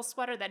purple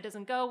sweater that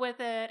doesn't go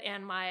with it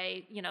and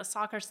my,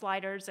 soccer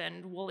sliders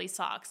and woolly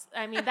socks.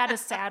 I mean, that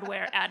is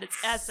sadware at its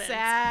essence.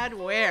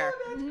 Sadware.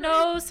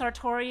 No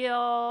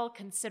sartorial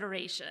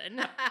consideration.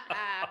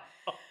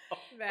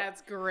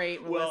 That's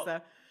great, Melissa.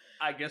 Well,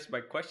 I guess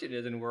my question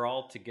is, and we're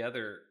all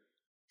together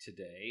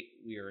today.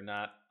 We are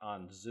not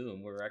on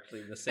Zoom. We're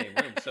actually in the same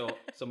room.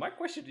 So my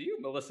question to you,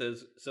 Melissa,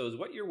 is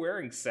what you're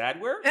wearing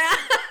sadwear?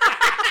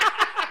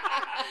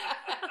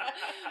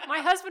 My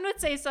husband would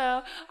say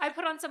so. I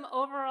put on some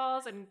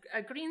overalls and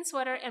a green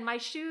sweater, and my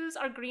shoes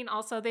are green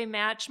also. They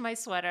match my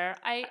sweater.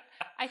 I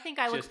think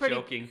I look Just pretty.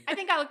 joking. I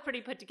think I look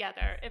pretty put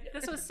together. If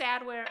this was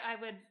sadwear, I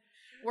would.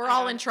 We're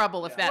all in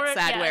trouble if that's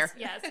sadwear.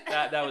 Yes.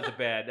 That was a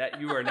bad.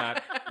 You are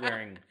not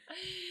wearing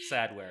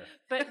sadwear.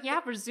 But yeah,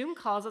 for Zoom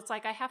calls, it's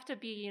like I have to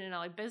be,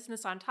 like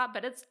business on top,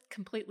 but it's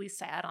completely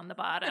sad on the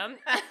bottom.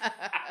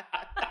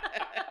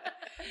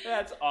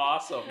 That's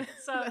awesome.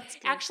 So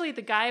actually,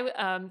 the guy,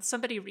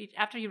 somebody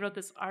after he wrote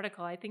this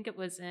article, I think it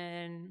was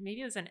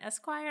maybe it was in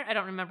Esquire. I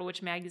don't remember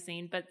which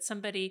magazine, but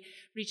somebody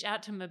reached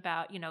out to him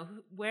about,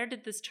 where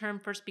did this term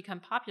first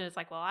become popular? It's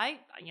like, well, I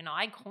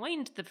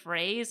coined the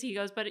phrase. He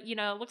goes, but it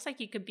looks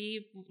like you could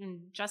be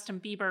Justin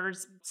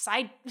Bieber's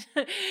sidekick.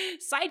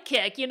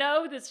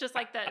 It's just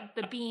like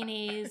the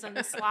beanies and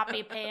the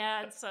sloppy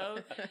pants. So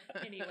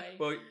anyway.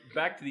 Well,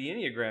 back to the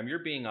Enneagram. You're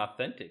being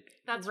authentic.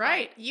 That's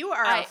right. You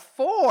are a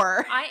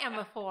 4. I am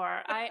a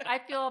 4. I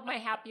feel my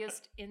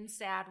happiest in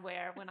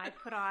sadwear when I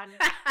put on,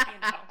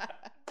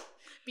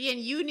 Being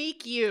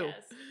unique you.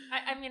 Yes.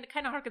 I mean, it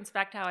kind of harkens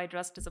back to how I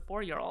dressed as a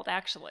 4-year-old,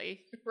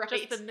 actually. Right.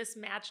 Just the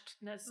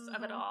mismatchedness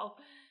of it all.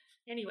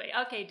 Anyway,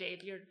 okay,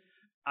 Dave, you're...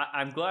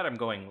 I'm glad I'm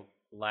going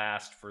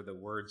last for the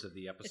words of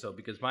the episode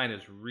because mine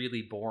is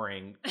really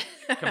boring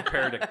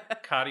compared to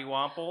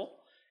Cottywomple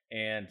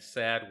and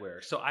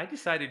sadwear. So I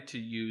decided to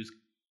use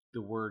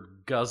the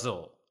word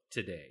guzzle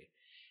today.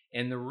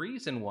 And the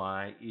reason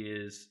why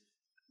is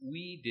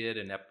we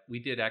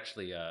did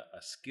actually a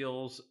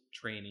skills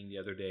training the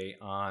other day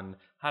on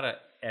how to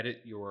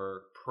edit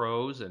your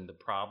prose and the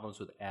problems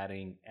with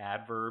adding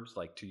adverbs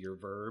like to your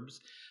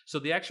verbs. So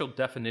the actual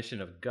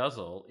definition of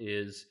guzzle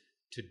is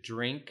to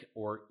drink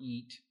or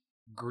eat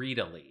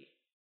greedily,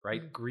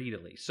 right? Mm-hmm.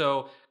 Greedily.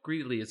 So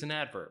greedily is an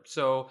adverb.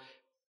 So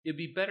it'd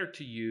be better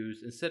to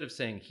use, instead of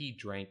saying he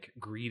drank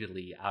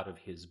greedily out of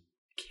his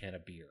can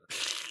of beer,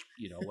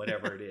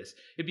 whatever it is.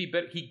 It'd be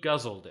better. He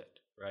guzzled it,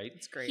 right?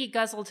 It's great. He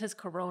guzzled his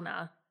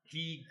Corona.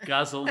 He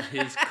guzzled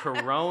his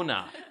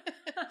Corona.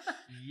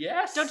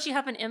 Yes. Don't you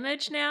have an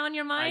image now in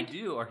your mind? I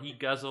do. Or he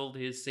guzzled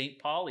his St.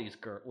 Pauli's.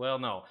 Well,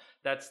 no,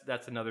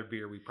 that's another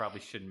beer we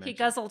probably shouldn't mention. He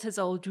guzzled his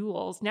old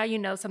Jules. Now you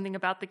know something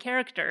about the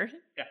character.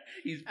 Yeah,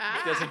 he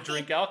doesn't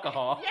drink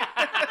alcohol.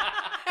 Yeah.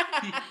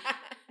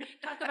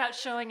 Talk about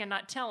showing and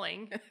not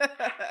telling.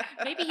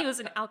 Maybe he was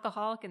an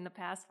alcoholic in the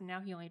past, and now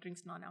he only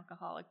drinks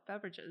non-alcoholic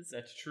beverages.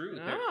 That's true.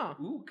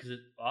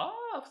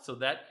 Oh. So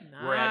that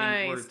nice. We're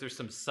adding. There's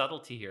some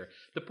subtlety here.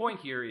 The point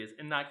here is,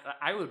 and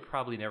I would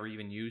probably never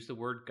even use the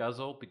word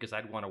guzzle because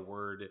I'd want a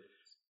word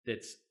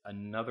that's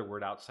another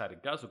word outside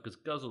of guzzle because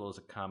guzzle is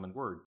a common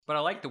word. But I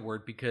like the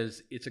word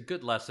because it's a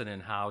good lesson in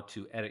how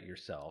to edit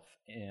yourself,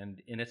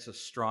 and it's a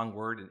strong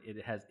word, and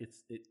it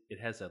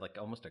has like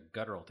almost a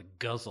guttural to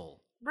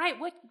guzzle. Right.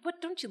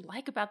 What don't you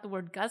like about the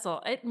word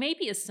guzzle? It may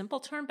be a simple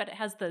term, but it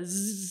has the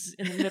zzz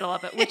in the middle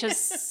of it, which is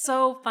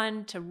so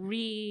fun to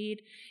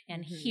read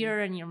and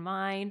hear in your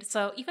mind.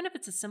 So even if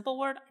it's a simple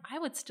word, I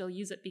would still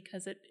use it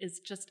because it is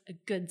just a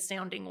good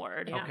sounding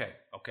word. Yeah.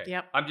 Okay.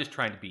 Yep. I'm just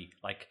trying to be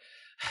like...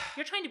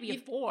 You're trying to be a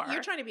 4.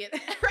 You're trying to be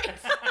right.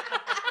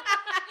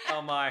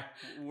 Oh my,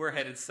 we're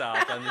headed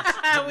south on this.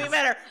 We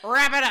better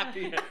wrap it up.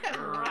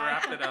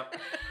 Wrap it up.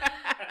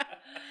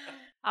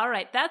 All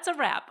right, that's a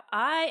wrap.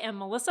 I am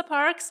Melissa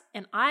Parks,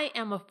 and I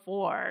am a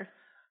 4.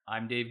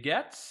 I'm Dave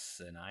Getz,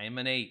 and I am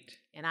an 8.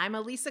 And I'm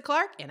Elisa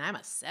Clark, and I'm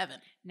a 7.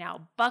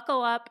 Now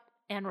buckle up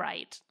and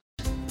write.